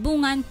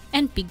 Libungan,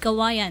 and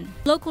Pigkawayan.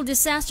 Local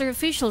disaster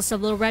officials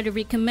have already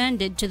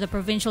recommended to the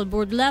provincial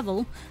board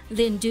level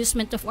the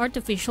inducement of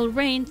artificial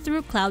rain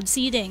through cloud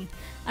seeding,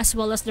 as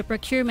well as the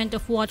procurement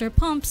of water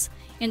pumps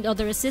and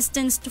other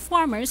assistance to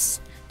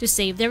farmers to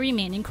save their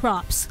remaining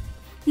crops.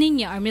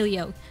 Rheena,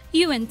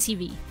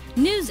 UNTV,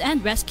 News and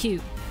Rescue.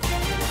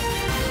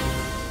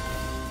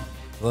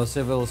 The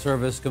Civil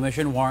Service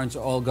Commission warns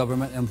all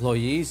government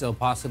employees of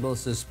possible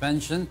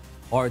suspension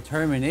or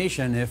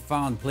termination if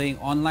found playing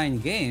online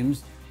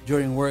games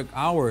during work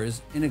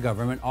hours in a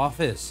government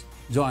office.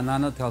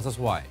 Joanano tells us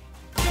why.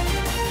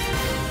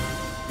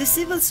 The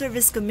Civil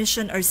Service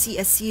Commission or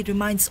CSC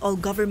reminds all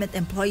government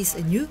employees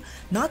anew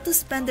not to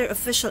spend their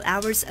official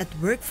hours at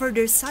work for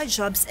their side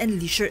jobs and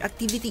leisure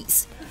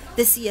activities.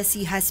 The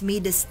CSC has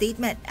made a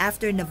statement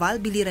after Naval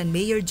Biliran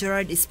Mayor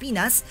Gerard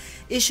Espinas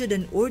issued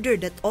an order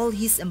that all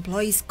his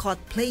employees caught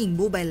playing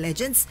Mobile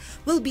Legends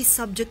will be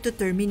subject to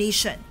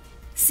termination.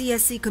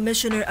 CSC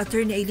Commissioner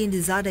Attorney Aileen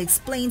Dizada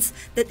explains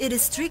that it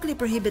is strictly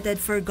prohibited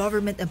for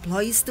government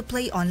employees to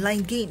play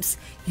online games,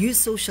 use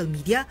social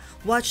media,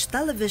 watch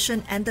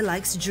television, and the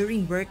likes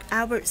during work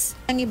hours.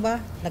 Ang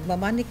iba,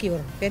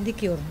 nagmamanicure,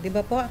 pedicure, di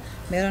ba po?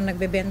 Meron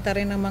nagbebenta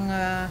rin ng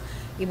mga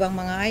ibang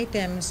mga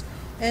items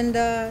and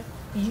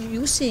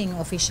using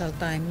official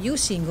time,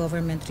 using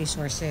government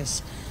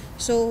resources.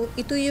 So,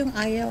 ito yung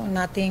ayaw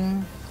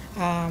nating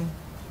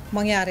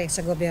mangyari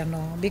sa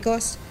gobyerno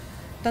because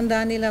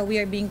tandaan nila,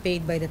 we are being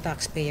paid by the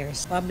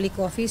taxpayers. Public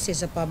office is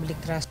a public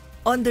trust.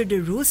 Under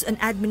the rules on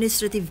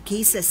administrative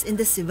cases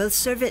in the civil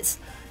service,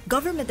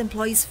 government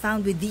employees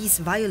found with these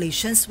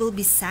violations will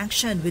be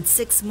sanctioned with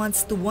 6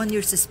 months to 1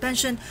 year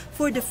suspension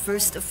for the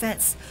first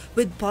offense,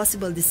 with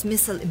possible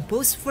dismissal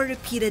imposed for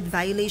repeated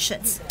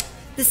violations.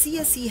 The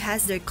CSE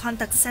has their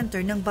contact center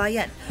ng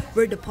bayan,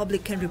 where the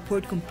public can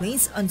report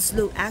complaints on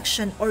slow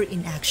action or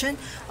inaction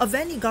of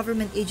any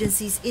government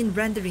agencies in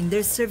rendering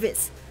their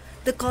service.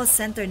 The call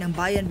center ng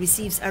bayan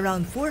receives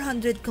around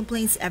 400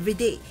 complaints every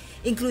day,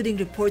 including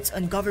reports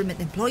on government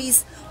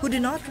employees who do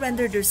not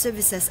render their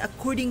services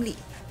accordingly.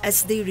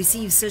 As they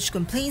receive such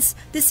complaints,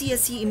 the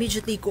CSE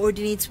immediately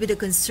coordinates with the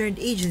concerned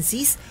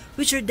agencies,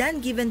 which are then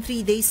given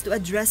 3 days to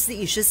address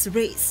the issues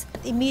raised.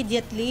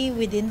 Immediately,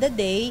 within the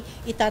day,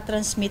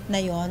 itatransmit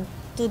na yon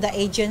to the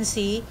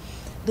agency,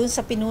 dun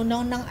sa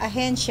pinuno ng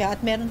ahensya,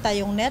 at meron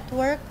tayong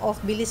network of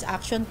bilis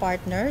action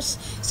partners.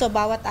 So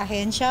bawat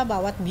ahensya,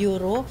 bawat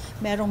bureau,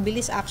 merong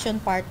bilis action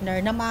partner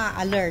na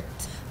ma-alert.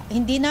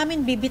 Hindi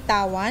namin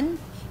bibitawan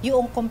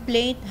yung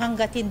complaint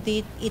hanggat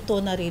hindi ito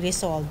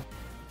nare-resolve.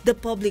 The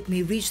public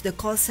may reach the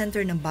call center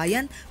ng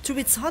bayan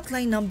through its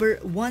hotline number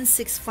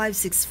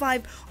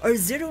 16565 or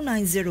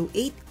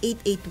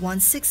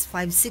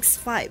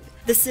 0908-8816-565.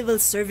 The Civil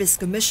Service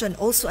Commission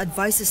also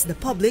advises the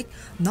public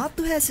not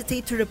to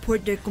hesitate to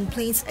report their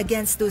complaints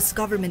against those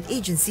government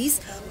agencies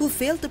who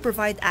fail to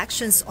provide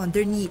actions on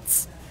their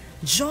needs.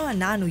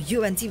 Joanano,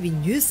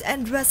 UNTV News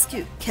and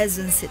Rescue,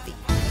 Quezon City.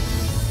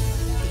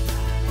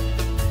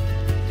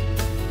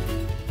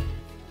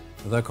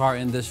 The car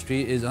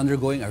industry is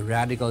undergoing a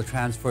radical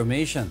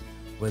transformation,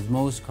 with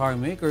most car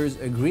makers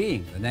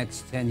agreeing the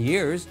next 10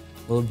 years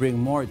will bring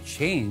more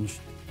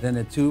change than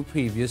the 2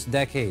 previous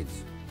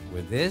decades.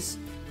 With this,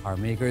 car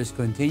makers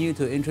continue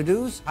to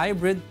introduce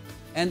hybrid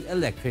and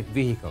electric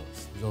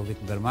vehicles.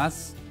 Villamor-Camara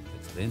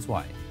explains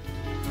why.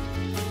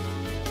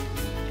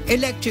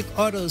 Electric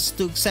autos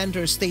took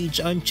center stage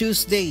on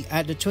Tuesday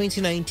at the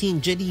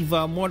 2019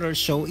 Geneva Motor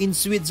Show in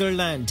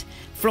Switzerland.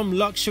 From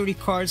luxury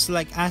cars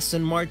like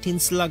Aston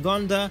Martin's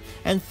Lagonda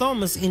and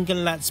Thomas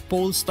Ingenlath's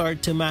Polestar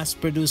to mass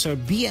producer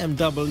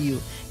BMW,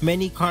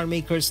 many car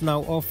makers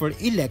now offer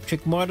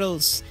electric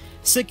models.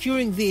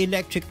 Securing the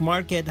electric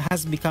market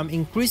has become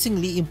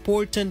increasingly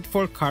important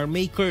for car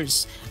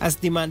makers as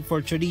demand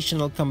for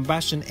traditional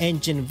combustion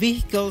engine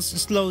vehicles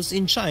slows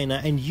in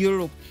China and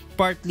Europe,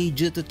 partly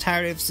due to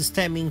tariffs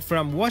stemming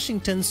from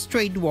Washington's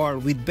trade war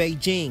with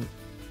Beijing.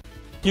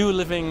 You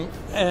living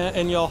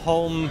in your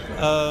home,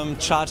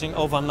 charging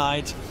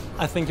overnight,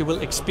 I think you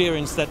will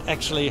experience that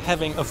actually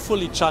having a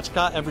fully charged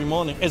car every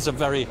morning is a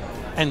very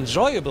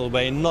enjoyable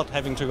way, not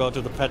having to go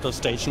to the petrol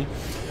station.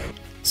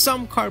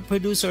 Some car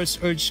producers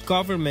urge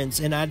governments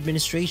and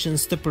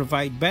administrations to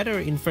provide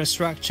better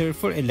infrastructure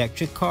for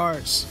electric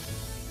cars.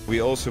 We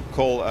also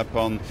call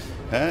upon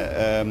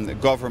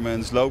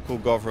governments, local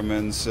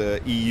governments,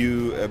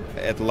 EU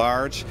at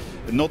large,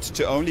 not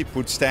to only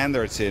put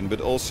standards in, but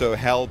also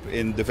help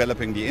in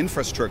developing the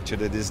infrastructure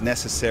that is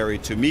necessary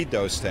to meet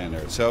those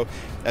standards. So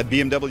at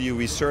BMW,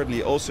 we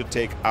certainly also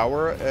take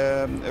our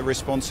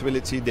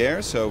responsibility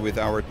there. So with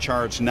our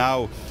Charge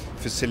Now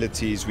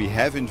facilities, we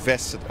have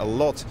invested a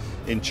lot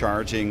in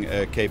charging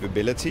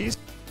capabilities.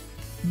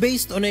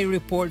 Based on a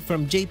report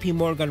from JP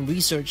Morgan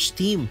research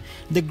team,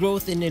 the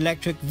growth in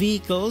electric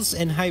vehicles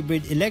and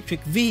hybrid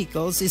electric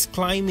vehicles is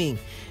climbing,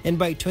 and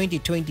by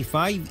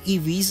 2025,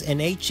 EVs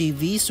and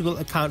HEVs will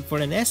account for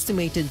an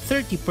estimated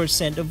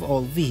 30% of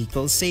all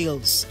vehicle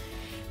sales.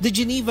 The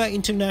Geneva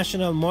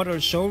International Motor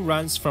Show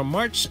runs from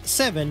March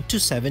 7 to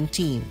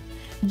 17.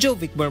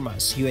 Jovic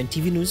Bermas,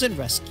 UNTV News and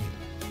Rescue.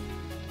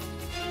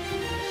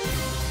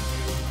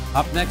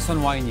 Up next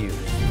on Y News.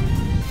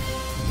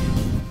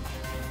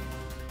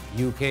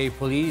 UK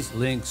police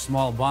link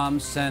small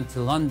bombs sent to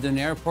London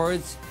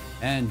airports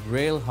and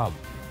rail hub.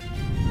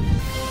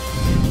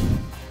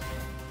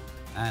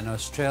 An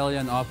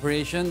Australian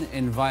operation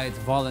invites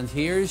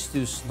volunteers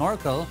to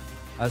snorkel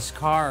at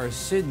Scar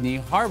Sydney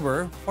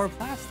Harbour for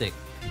plastic.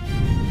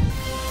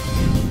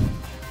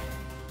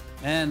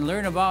 And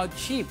learn about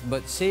cheap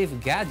but safe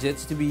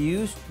gadgets to be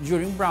used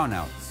during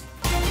brownouts.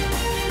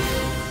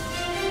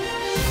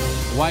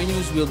 Y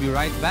News will be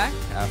right back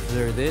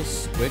after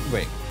this quick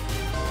break.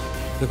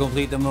 To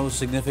complete the most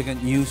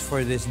significant news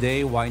for this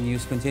day, Y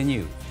News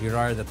continues. Here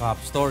are the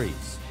top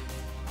stories.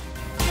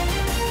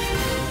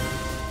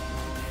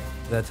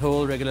 The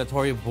Toll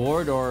Regulatory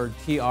Board, or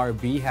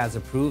TRB, has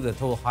approved a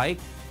toll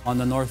hike on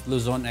the North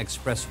Luzon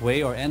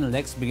Expressway, or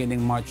NLEX, beginning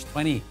March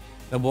 20.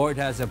 The board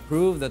has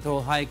approved the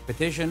toll hike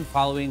petition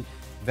following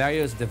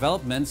various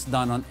developments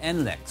done on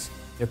NLEX.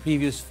 The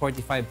previous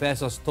 45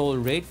 pesos toll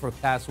rate for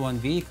Class 1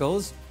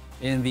 vehicles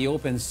in the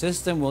open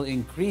system will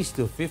increase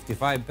to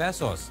 55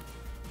 pesos.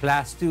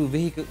 Class 2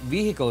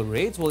 vehicle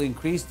rates will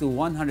increase to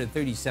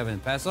 137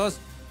 pesos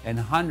and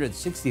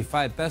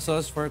 165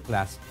 pesos for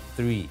Class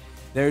 3.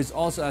 There is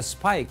also a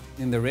spike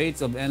in the rates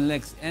of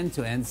NLEX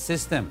end-to-end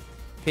system.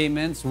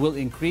 Payments will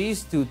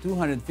increase to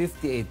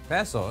 258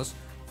 pesos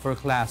for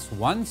Class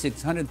 1,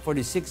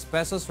 646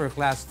 pesos for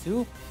Class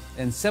 2,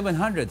 and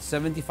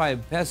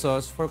 775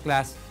 pesos for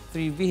Class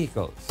 3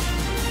 vehicles.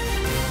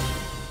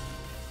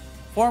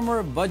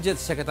 Former Budget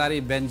Secretary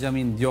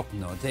Benjamin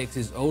Diokno takes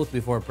his oath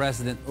before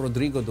President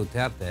Rodrigo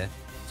Duterte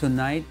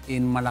tonight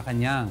in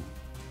Malacañang.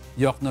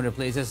 Diokno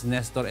replaces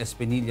Nestor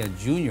Espinilla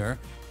Jr.,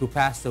 who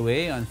passed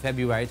away on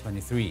February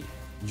 23.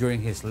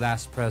 During his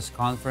last press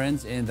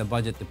conference in the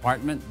Budget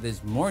Department this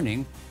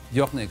morning,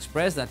 Diokno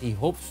expressed that he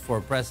hopes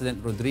for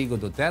President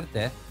Rodrigo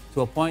Duterte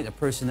to appoint a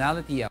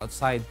personality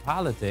outside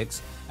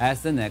politics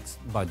as the next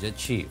budget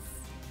chief.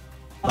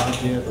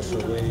 Budget as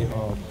a way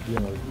of,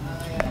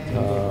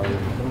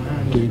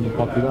 gaining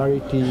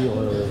popularity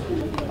or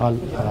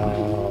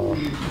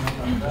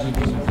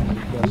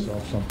because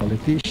of some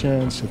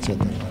politicians, etc.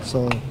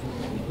 So,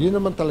 yun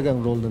naman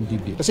talagang role ng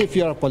DB. Kasi if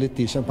you're a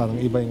politician, parang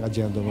iba yung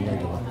agenda mo na,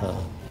 di ba?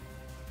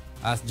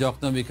 As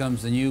Diokno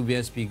becomes the new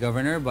BSP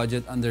governor,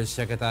 Budget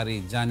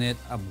Undersecretary Janet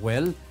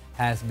Abuel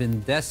has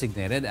been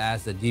designated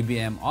as the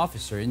DBM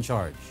officer in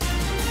charge.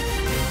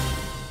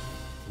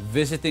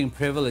 Visiting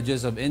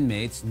privileges of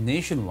inmates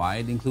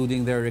nationwide,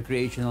 including their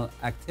recreational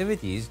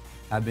activities,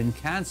 have been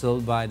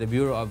canceled by the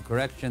Bureau of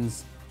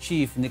Corrections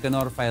Chief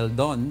Nicanor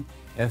Faildon,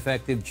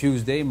 effective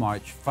Tuesday,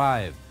 March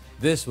 5.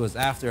 This was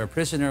after a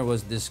prisoner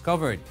was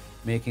discovered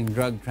making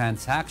drug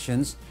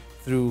transactions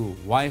through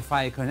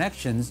Wi-Fi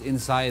connections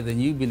inside the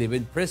New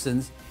Bilibid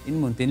prisons in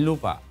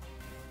Muntinlupa.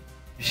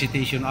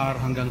 Visitation hour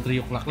hanggang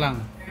 3 o'clock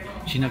lang.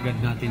 Sinagad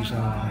natin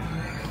sa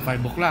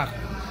 5 o'clock.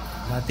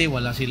 Dati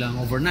wala silang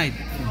overnight.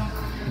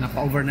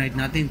 Napa-overnight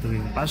natin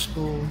tuwing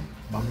Pasko,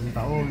 Bagong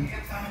Taon,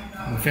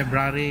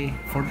 February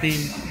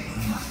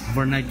 14,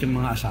 overnight yung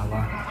mga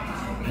asawa.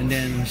 And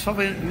then so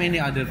many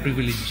other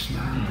privileges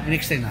na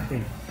in-extend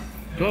natin.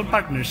 So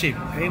partnership,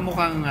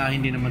 mukhang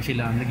hindi naman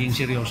sila naging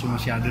seryoso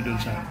masyado dun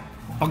sa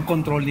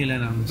pag-control nila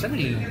ng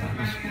sarili nila.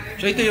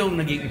 So ito yung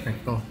naging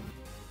epekto.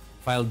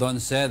 Faildon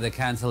said the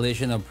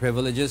cancellation of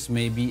privileges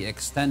may be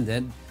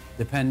extended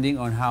depending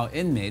on how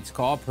inmates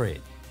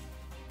cooperate.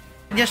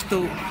 Just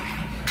to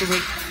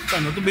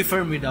be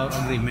firm with our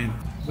agreement,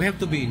 we have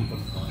to be in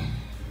control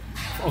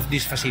of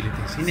these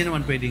facilities. Hindi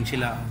naman pwedeng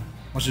sila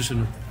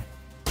masusunod.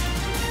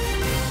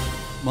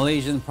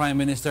 Malaysian Prime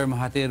Minister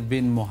Mahathir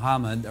bin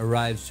Mohamad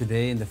arrives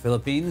today in the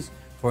Philippines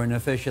for an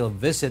official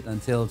visit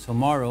until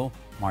tomorrow,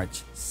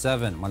 March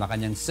 7.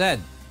 Malacañang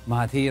said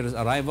Mahathir's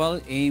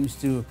arrival aims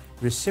to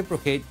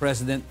reciprocate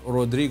President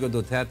Rodrigo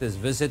Duterte's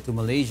visit to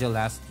Malaysia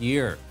last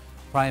year.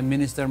 Prime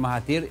Minister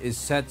Mahathir is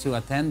set to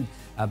attend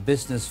a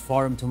business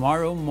forum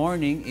tomorrow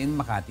morning in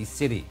Makati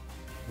City.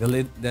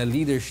 The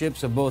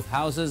leaderships of both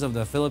houses of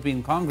the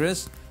Philippine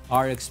Congress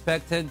are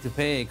expected to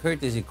pay a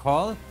courtesy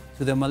call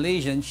to the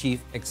Malaysian chief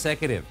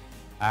executive.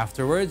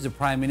 Afterwards, the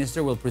Prime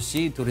Minister will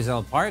proceed to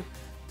Rizal Park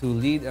to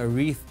lead a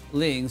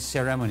wreath-laying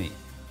ceremony.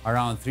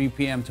 Around 3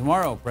 p.m.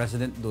 tomorrow,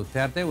 President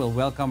Duterte will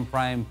welcome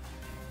Prime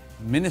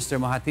Minister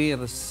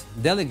Mahathir's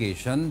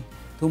delegation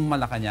to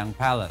Malacañang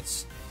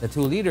Palace. The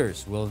two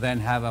leaders will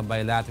then have a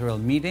bilateral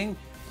meeting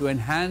to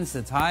enhance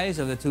the ties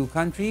of the two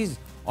countries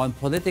on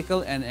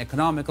political and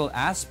economical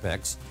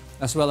aspects,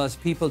 as well as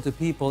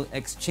people-to-people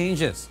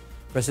exchanges.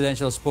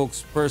 Presidential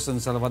spokesperson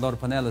Salvador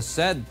Panelos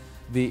said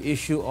the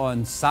issue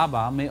on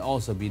Sabah may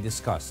also be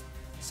discussed.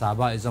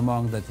 Sabah is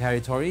among the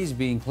territories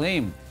being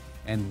claimed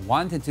and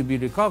wanted to be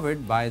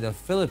recovered by the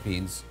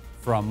Philippines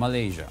from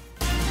Malaysia.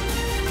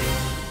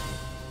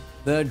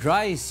 The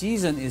dry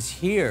season is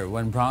here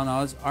when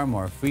brownouts are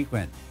more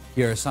frequent.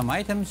 Here are some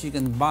items you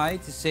can buy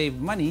to save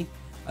money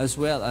as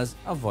well as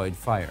avoid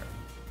fire.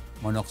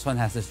 Monokson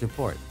has this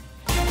report.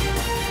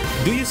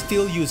 Do you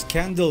still use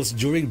candles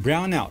during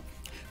brownout?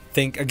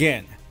 Think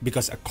again,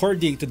 because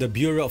according to the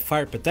Bureau of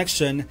Fire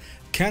Protection,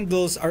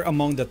 candles are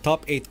among the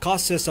top 8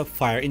 causes of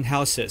fire in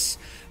houses,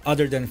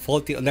 other than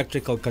faulty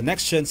electrical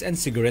connections and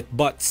cigarette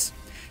butts.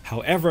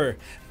 However,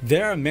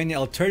 there are many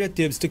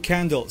alternatives to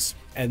candles,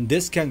 and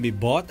this can be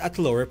bought at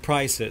lower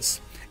prices.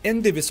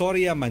 In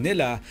Divisoria,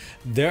 Manila,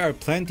 there are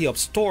plenty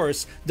of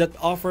stores that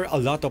offer a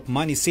lot of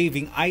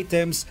money-saving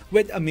items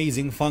with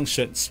amazing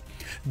functions.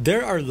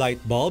 There are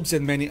light bulbs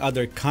and many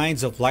other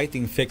kinds of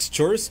lighting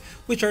fixtures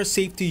which are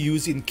safe to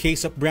use in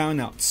case of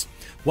brownouts.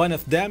 One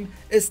of them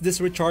is this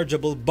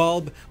rechargeable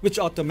bulb which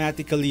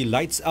automatically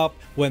lights up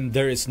when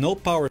there is no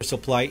power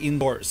supply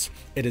indoors.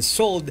 It is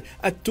sold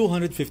at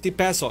 250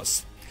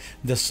 pesos.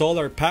 The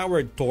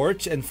solar-powered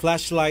torch and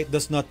flashlight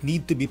does not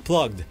need to be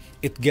plugged.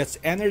 It gets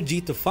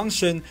energy to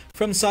function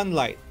from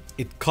sunlight.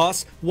 It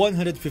costs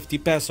 150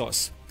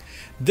 pesos.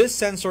 This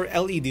sensor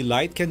LED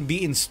light can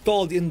be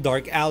installed in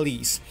dark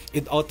alleys.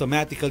 It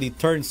automatically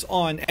turns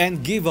on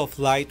and gives off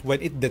light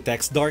when it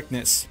detects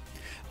darkness.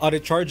 A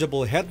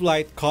rechargeable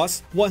headlight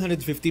costs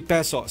 150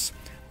 pesos,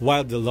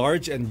 while the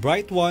large and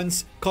bright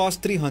ones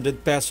cost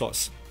 300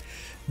 pesos.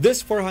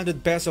 This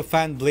 400 peso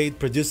fan blade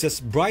produces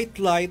bright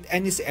light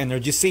and is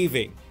energy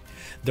saving.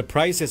 The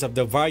prices of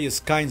the various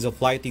kinds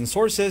of lighting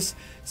sources,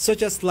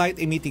 such as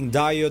light-emitting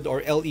diode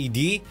or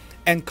LED,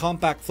 and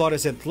compact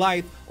fluorescent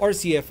light or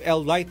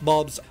CFL light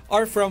bulbs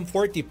are from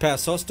 40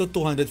 pesos to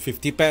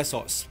 250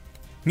 pesos.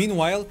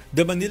 Meanwhile,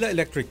 the Manila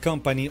Electric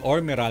Company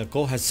or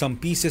Meralco has some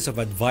pieces of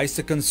advice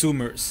to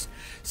consumers.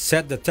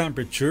 Set the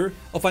temperature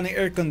of an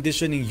air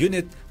conditioning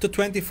unit to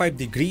 25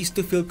 degrees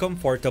to feel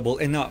comfortable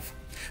enough.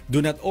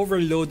 Do not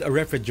overload a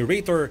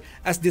refrigerator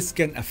as this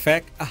can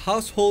affect a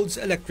household's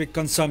electric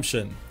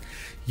consumption.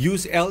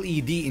 Use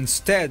LED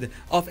instead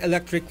of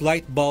electric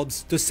light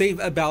bulbs to save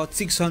about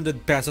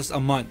 600 pesos a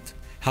month.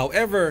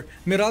 However,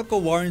 Meralco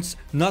warns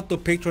not to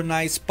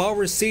patronize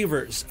power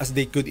savers as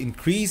they could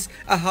increase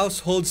a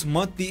household's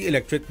monthly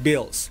electric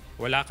bills.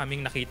 Wala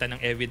kaming nakita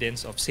ng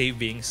evidence of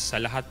savings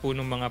sa lahat po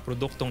ng mga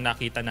produktong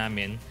nakita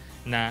namin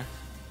na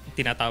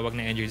tinatawag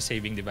na energy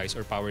saving device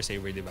or power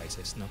saver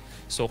devices, no.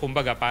 So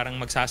kumbaga parang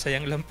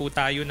magsasayang lang po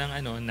tayo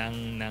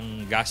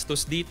ng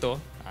gastos dito.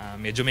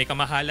 Medyo may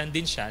kamahalan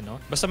din siya, no.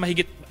 Basta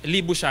mahigit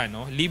 1,000 siya,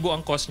 no. 1,000 ang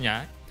cost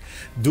niya.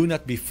 Do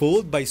not be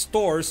fooled by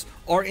stores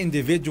or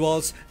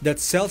individuals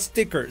that sell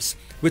stickers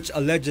which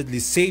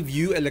allegedly save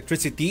you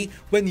electricity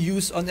when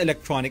used on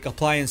electronic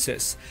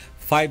appliances.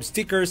 5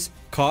 stickers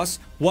cost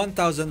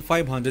 1,500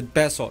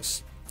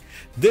 pesos.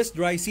 This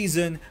dry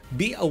season,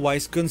 be a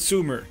wise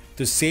consumer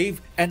to save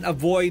and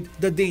avoid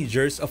the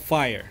dangers of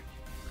fire.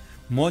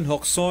 Mon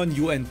Hokson,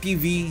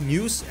 UNTV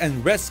News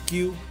and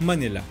Rescue,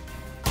 Manila.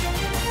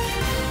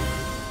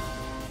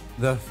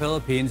 The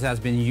Philippines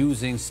has been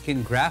using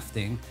skin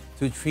grafting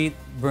to treat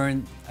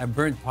a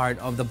burnt part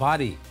of the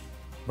body.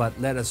 But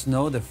let us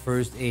know the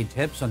first aid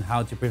tips on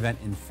how to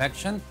prevent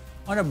infection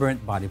on a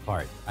burnt body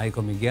part. Aiko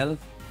Miguel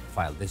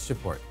filed this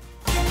report.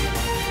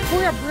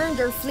 For a burned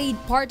or flayed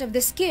part of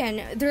the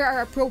skin, there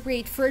are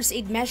appropriate first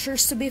aid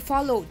measures to be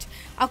followed.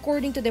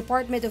 According to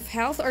Department of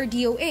Health or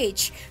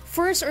DOH,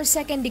 first or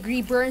second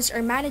degree burns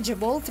are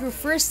manageable through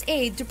first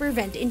aid to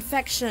prevent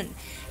infection.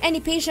 Any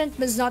patient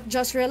must not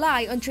just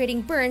rely on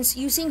treating burns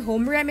using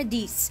home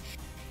remedies.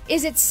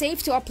 Is it safe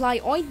to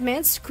apply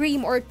ointments,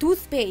 cream, or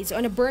toothpaste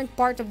on a burnt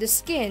part of the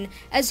skin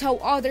as how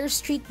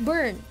others treat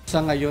burn? Sa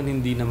ngayon,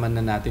 hindi naman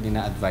na natin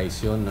ina-advise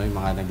yun, no? Yung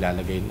mga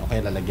naglalagay o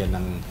kaya lalagyan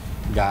ng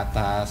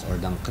gatas or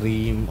ng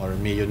cream or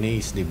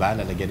mayonnaise, di ba?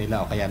 Lalagyan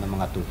nila o kaya ng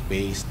mga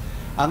toothpaste.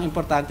 Ang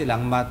importante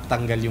lang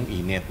matanggal yung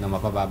init na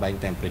mapababa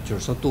yung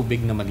temperature. So tubig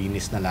na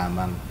malinis na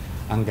lamang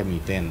ang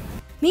gamitin.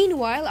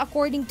 Meanwhile,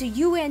 according to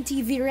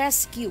UNTV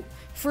Rescue,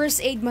 first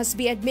aid must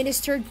be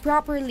administered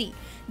properly.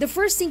 The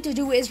first thing to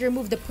do is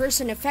remove the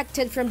person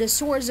affected from the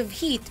source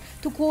of heat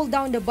to cool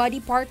down the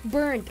body part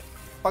burned.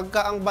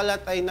 Pagka ang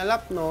balat ay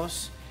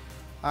nalapnos,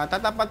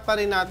 tatapat pa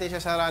rin natin siya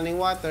sa running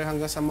water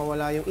hanggang sa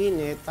mawala yung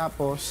init.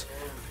 Tapos,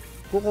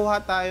 kukuha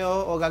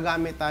tayo o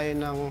gagamit tayo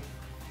ng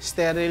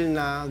sterile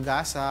na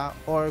gasa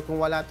or kung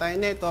wala tayo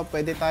nito,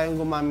 pwede tayong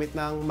gumamit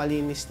ng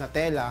malinis na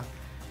tela.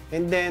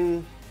 And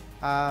then,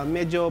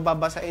 medyo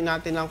babasain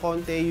natin ng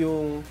konti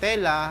yung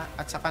tela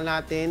at saka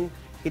natin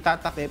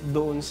itatakip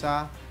doon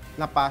sa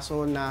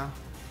napaso na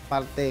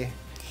parte.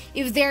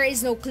 If there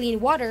is no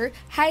clean water,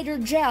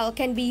 hydrogel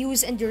can be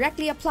used and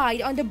directly applied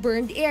on the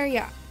burned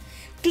area.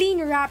 Clean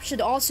wrap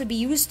should also be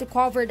used to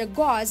cover the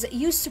gauze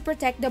used to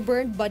protect the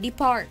burned body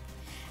part.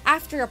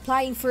 After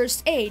applying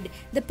first aid,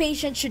 the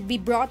patient should be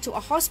brought to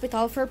a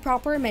hospital for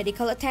proper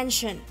medical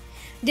attention.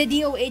 The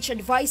DOH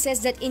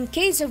advises that in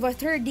case of a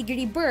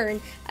third-degree burn,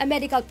 a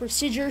medical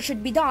procedure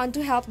should be done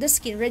to help the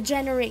skin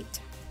regenerate.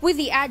 With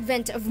the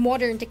advent of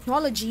modern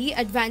technology,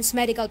 advanced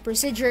medical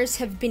procedures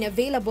have been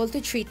available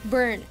to treat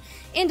burn.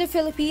 In the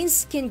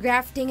Philippines, skin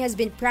grafting has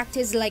been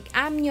practiced like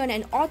amnion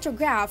and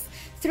autograft,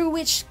 through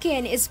which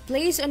skin is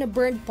placed on a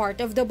burned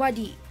part of the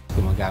body.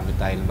 Gumagamit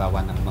tayo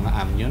ng mga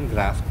amnion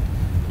graft,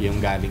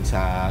 yung galing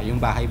sa yung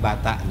bahay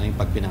bata, no, yung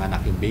pag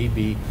pinanganak yung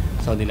baby.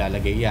 So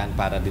nilalagay yan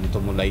para din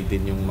tumulay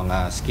din yung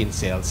mga skin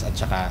cells at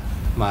saka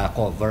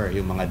ma-cover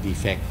yung mga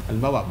defect.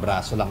 Halimbawa,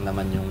 braso lang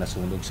naman yung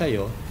nasunog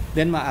sa'yo,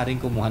 then maaaring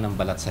kumuha ng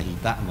balat sa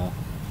hita mo.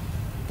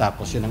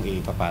 Tapos yun ang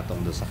ipapatong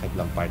doon sa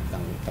kiblang part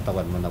ng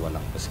katawan mo na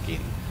walang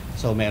skin.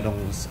 So merong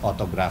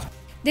autograft.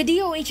 The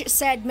DOH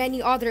said many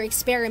other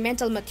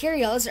experimental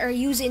materials are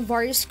used in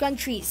various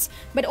countries,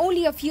 but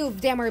only a few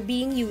of them are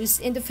being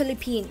used in the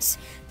Philippines.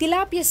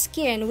 Tilapia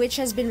skin, which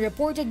has been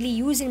reportedly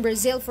used in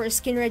Brazil for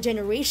skin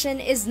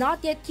regeneration, is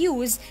not yet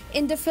used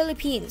in the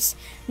Philippines.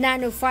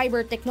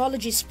 Nanofiber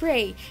technology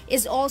spray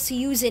is also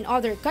used in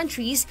other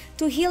countries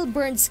to heal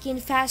burned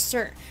skin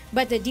faster,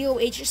 but the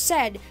DOH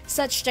said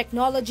such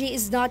technology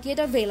is not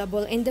yet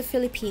available in the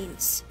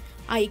Philippines.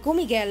 Aiko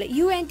Miguel,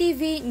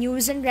 UNTV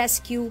News and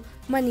Rescue,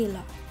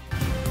 Manila.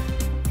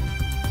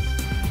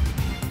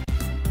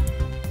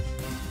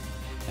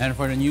 And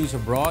for the news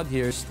abroad,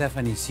 here's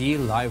Stephanie C.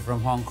 live from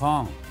Hong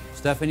Kong.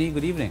 Stephanie,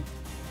 good evening.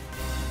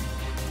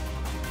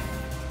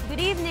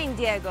 Good evening,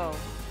 Diego.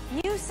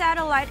 New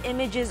satellite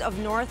images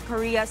of North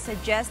Korea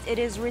suggest it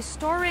is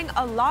restoring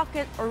a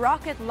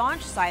rocket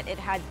launch site it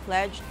had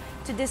pledged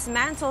to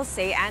dismantle,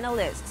 say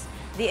analysts.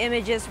 The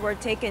images were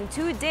taken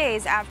 2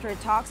 days after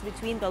talks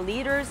between the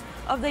leaders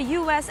of the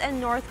U.S. and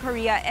North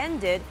Korea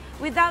ended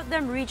without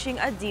them reaching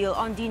a deal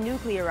on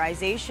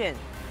denuclearization.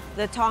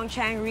 The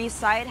Tongchang-ri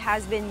site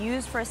has been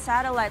used for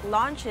satellite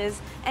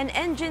launches and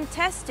engine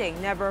testing,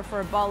 never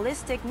for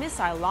ballistic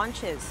missile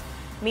launches.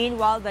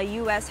 Meanwhile,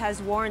 the U.S. has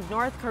warned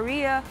North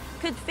Korea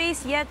could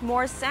face yet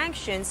more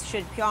sanctions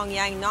should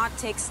Pyongyang not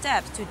take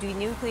steps to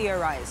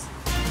denuclearize.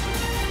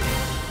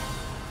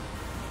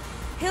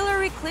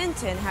 Hillary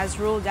Clinton has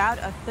ruled out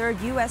a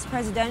third U.S.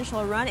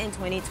 presidential run in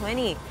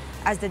 2020.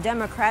 As the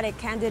Democratic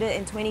candidate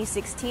in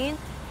 2016,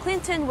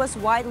 Clinton was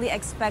widely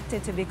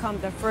expected to become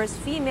the first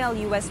female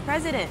U.S.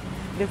 president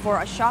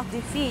before a shock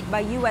defeat by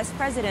U.S.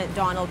 President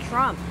Donald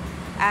Trump.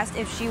 Asked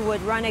if she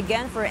would run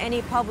again for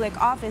any public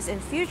office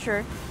in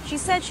future, she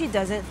said she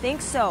doesn't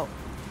think so.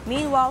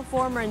 Meanwhile,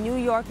 former New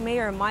York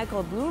Mayor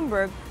Michael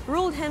Bloomberg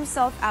ruled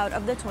himself out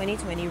of the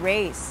 2020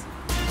 race.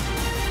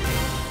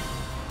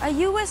 A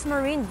U.S.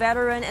 Marine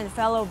veteran and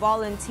fellow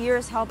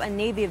volunteers helped a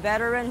Navy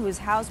veteran whose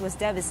house was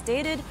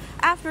devastated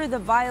after the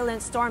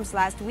violent storms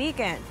last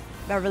weekend.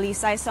 Beverly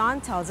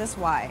Saison tells us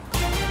why.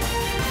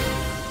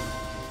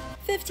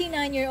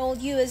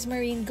 59-year-old U.S.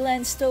 Marine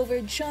Glenn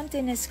Stover jumped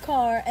in his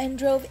car and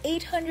drove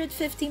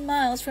 850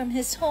 miles from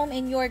his home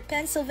in York,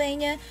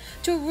 Pennsylvania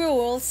to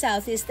rural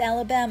southeast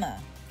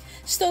Alabama.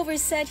 Stover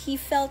said he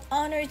felt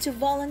honored to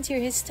volunteer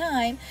his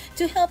time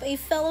to help a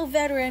fellow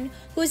veteran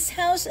whose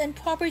house and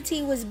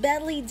property was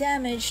badly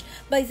damaged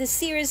by the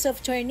series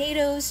of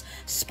tornadoes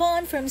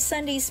spawned from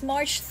Sunday's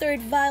March 3rd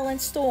violent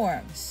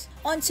storms.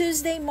 On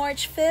Tuesday,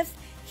 March 5th,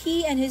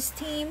 he and his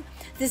team,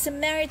 the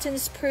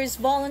Samaritan's Purse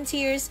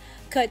volunteers,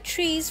 cut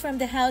trees from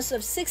the house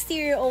of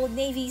 60-year-old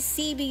Navy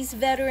Seabees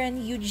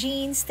veteran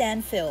Eugene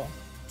Stanfill.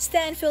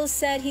 Stanfill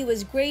said he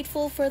was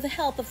grateful for the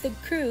help of the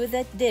crew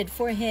that did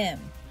for him.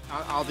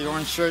 All the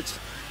orange shirts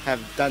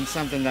have done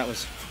something that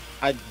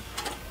I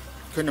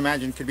couldn't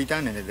imagine could be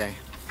done in a day.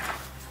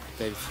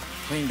 They've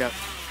cleaned up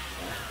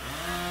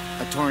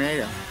a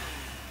tornado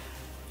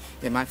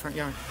in my front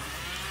yard.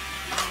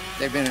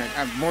 They've been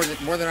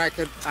more than I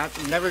could.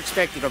 I've never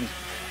expected them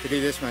to do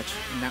this much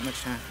in that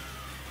much time.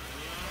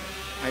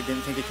 I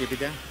didn't think it could be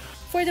done.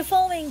 For the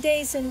following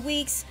days and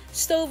weeks,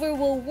 Stover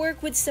will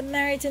work with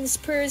Samaritan's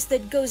Purse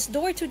that goes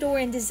door to door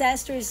in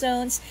disaster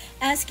zones,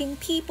 asking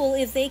people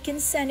if they can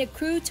send a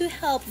crew to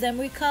help them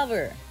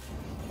recover.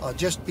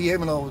 Just be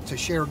able to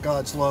share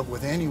God's love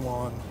with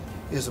anyone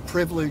is a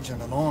privilege and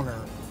an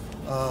honor.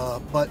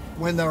 But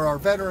when there are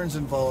veterans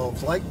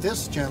involved, like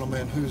this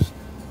gentleman who's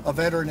a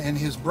veteran and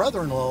his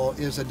brother-in-law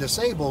is a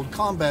disabled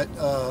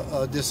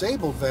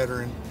disabled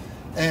veteran,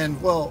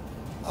 and well,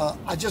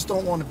 I just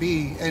don't want to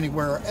be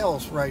anywhere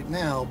else right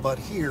now but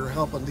here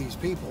helping these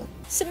people.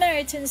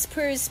 Samaritan's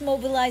Purse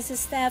mobilizes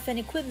staff and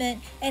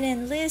equipment and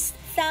enlists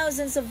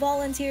thousands of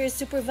volunteers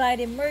to provide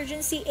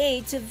emergency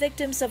aid to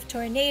victims of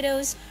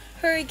tornadoes,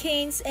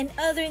 hurricanes, and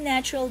other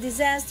natural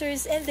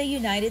disasters in the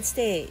United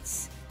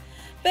States.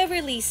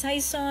 Beverly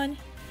Saison,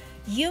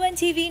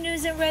 UNTV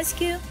News and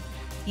Rescue,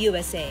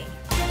 USA.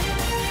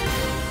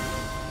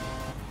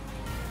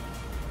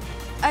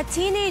 A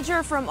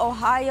teenager from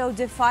Ohio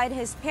defied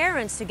his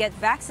parents to get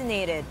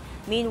vaccinated.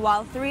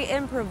 Meanwhile, 3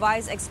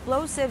 improvised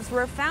explosives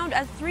were found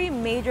at 3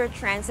 major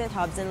transit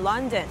hubs in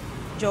London.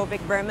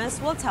 Jovic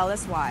Burmas will tell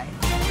us why.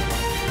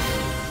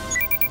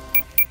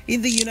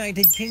 In the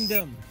United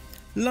Kingdom,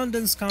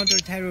 London's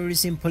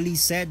counter-terrorism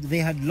police said they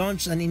had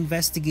launched an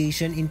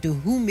investigation into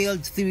who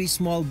mailed 3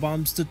 small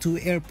bombs to 2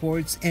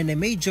 airports and a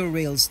major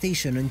rail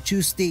station on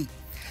Tuesday.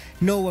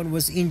 No one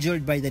was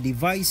injured by the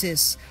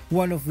devices,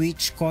 one of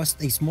which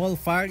caused a small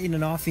fire in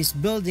an office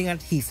building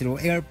at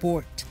Heathrow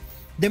Airport.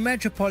 The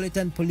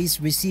Metropolitan Police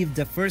received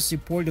the first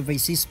report of a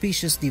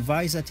suspicious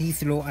device at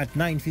Heathrow at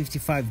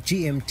 9:55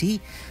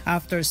 GMT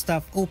after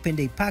staff opened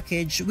a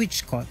package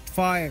which caught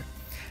fire.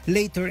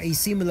 Later, a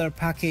similar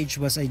package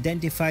was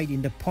identified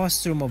in the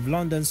post room of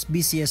London's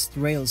busiest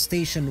rail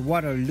station,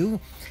 Waterloo,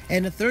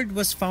 and a third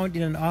was found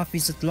in an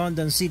office at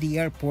London City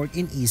Airport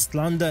in East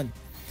London.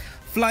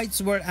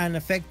 Flights were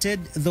unaffected,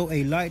 though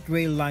a light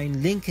rail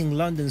line linking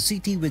London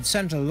City with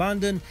central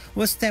London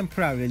was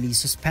temporarily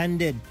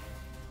suspended.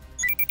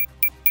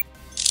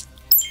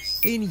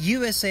 In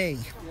USA,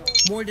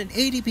 more than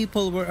 80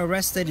 people were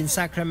arrested in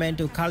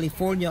Sacramento,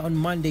 California on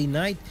Monday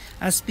night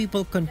as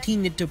people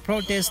continued to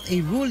protest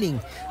a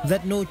ruling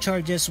that no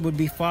charges would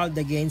be filed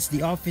against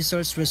the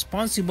officers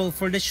responsible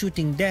for the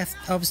shooting death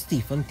of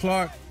Stephen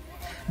Clark.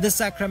 The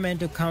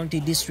Sacramento County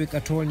District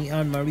Attorney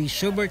Anne-Marie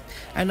Schubert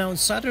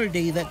announced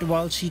Saturday that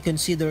while she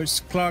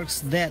considers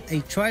Clark's death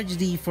a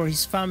tragedy for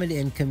his family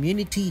and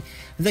community,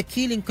 the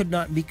killing could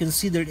not be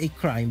considered a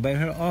crime by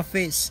her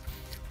office.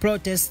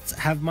 Protests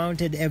have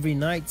mounted every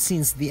night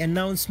since the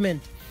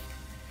announcement.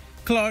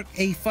 Clark,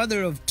 a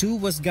father of 2,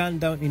 was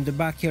gunned down in the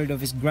backyard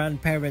of his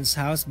grandparents'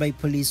 house by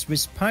police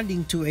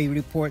responding to a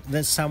report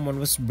that someone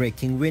was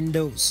breaking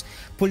windows.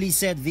 Police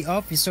said the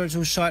officers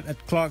who shot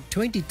at Clark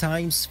 20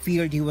 times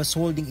feared he was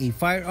holding a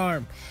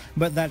firearm,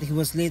 but that he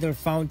was later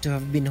found to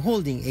have been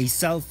holding a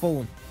cell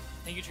phone.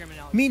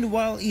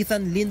 Meanwhile,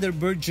 Ethan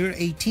Linderberger,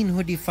 a teen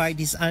who defied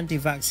his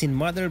anti-vaccine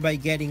mother by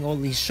getting all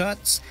his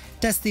shots,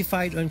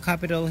 testified on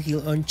Capitol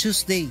Hill on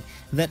Tuesday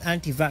that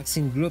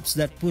anti-vaccine groups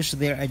that push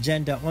their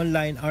agenda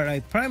online are a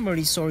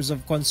primary source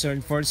of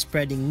concern for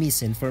spreading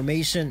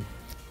misinformation.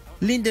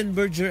 Lyndon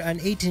Berger, an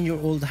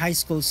 18-year-old high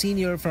school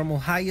senior from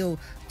Ohio,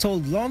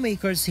 told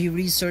lawmakers he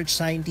researched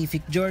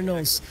scientific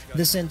journals,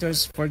 the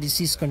Centers for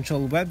Disease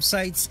Control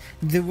websites,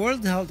 the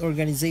World Health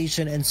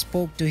Organization, and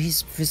spoke to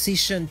his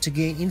physician to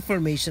gain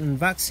information on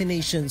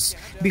vaccinations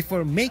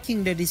before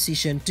making the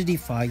decision to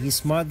defy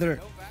his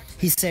mother.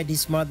 He said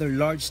his mother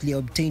largely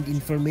obtained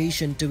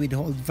information to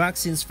withhold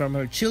vaccines from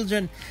her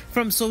children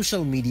from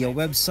social media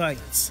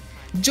websites.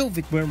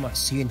 Jovic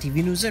Burmas,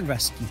 UNTV News and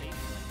Rescue.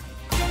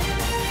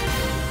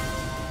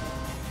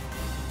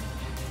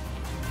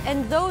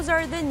 And those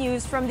are the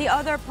news from the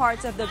other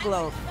parts of the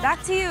globe.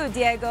 Back to you,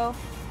 Diego.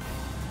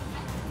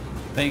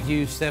 Thank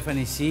you,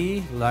 Stephanie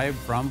C., live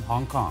from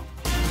Hong Kong.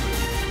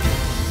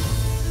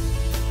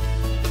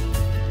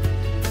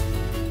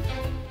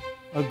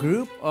 A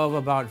group of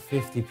about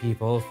 50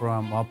 people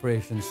from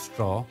Operation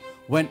Straw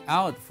went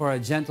out for a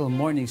gentle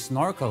morning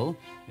snorkel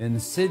in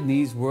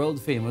Sydney's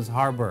world-famous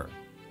harbour.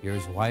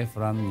 Here's why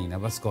from Nina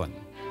Bascon.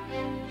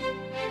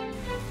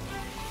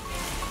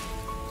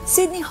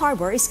 Sydney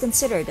Harbour is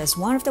considered as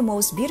one of the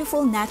most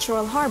beautiful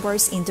natural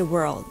harbours in the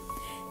world.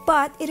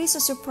 But it is a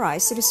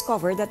surprise to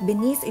discover that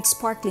beneath its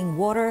sparkling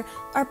water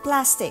are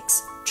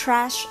plastics,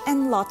 trash,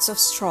 and lots of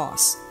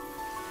straws.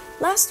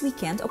 Last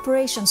weekend,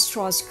 Operation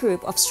Straw's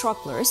group of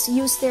snorkelers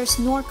used their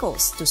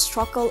snorkels to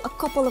snorkel a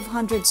couple of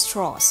hundred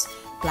straws,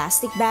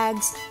 plastic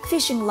bags,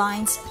 fishing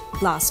lines,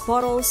 glass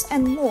bottles,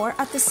 and more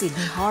at the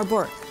Sydney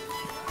Harbour.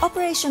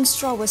 Operation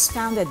Straw was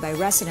founded by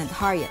resident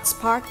Harriet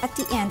Spark at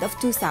the end of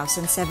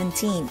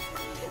 2017.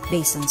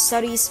 Based on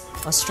studies,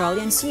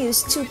 Australians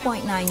use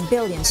 2.9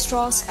 billion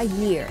straws a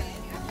year.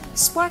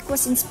 Spark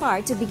was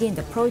inspired to begin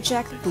the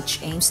project, which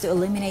aims to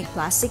eliminate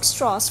plastic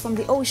straws from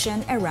the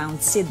ocean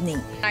around Sydney.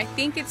 I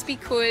think it's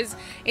because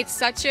it's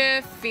such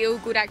a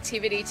feel-good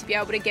activity to be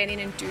able to get in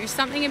and do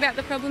something about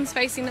the problems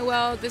facing the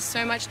world. There's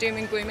so much doom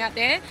and gloom out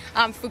there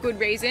for good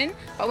reason,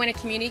 but when a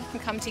community can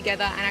come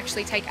together and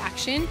actually take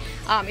action,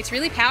 it's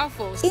really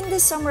powerful. In the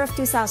summer of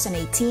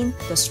 2018,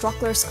 the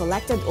snorkelers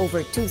collected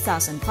over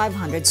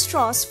 2,500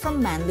 straws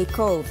from Manly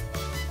Cove.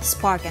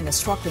 Spark and the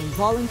snorkeling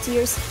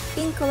volunteers,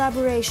 in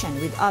collaboration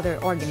with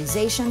other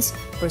organizations,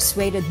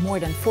 persuaded more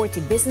than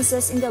 40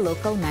 businesses in the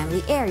local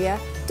Manly area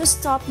to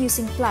stop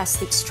using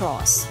plastic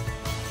straws.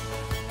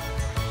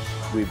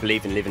 We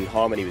believe in living in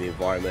harmony with the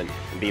environment,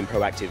 and being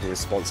proactive and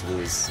responsible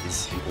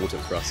is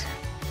important for us.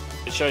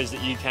 It shows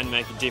that you can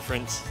make a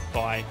difference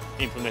by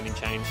implementing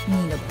change.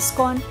 Nina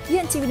Bascon,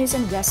 UNTV News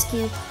and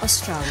Rescue,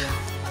 Australia.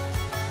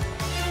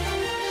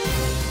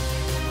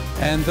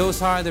 And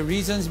those are the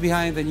reasons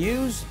behind the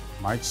news.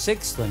 March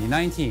 6,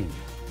 2019.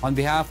 On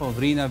behalf of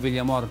Rheena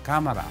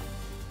Villamor-Camara,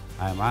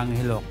 I'm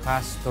Angelo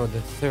Castro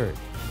III.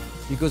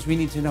 Because we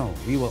need to know,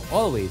 we will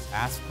always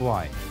ask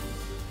why.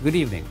 Good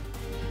evening.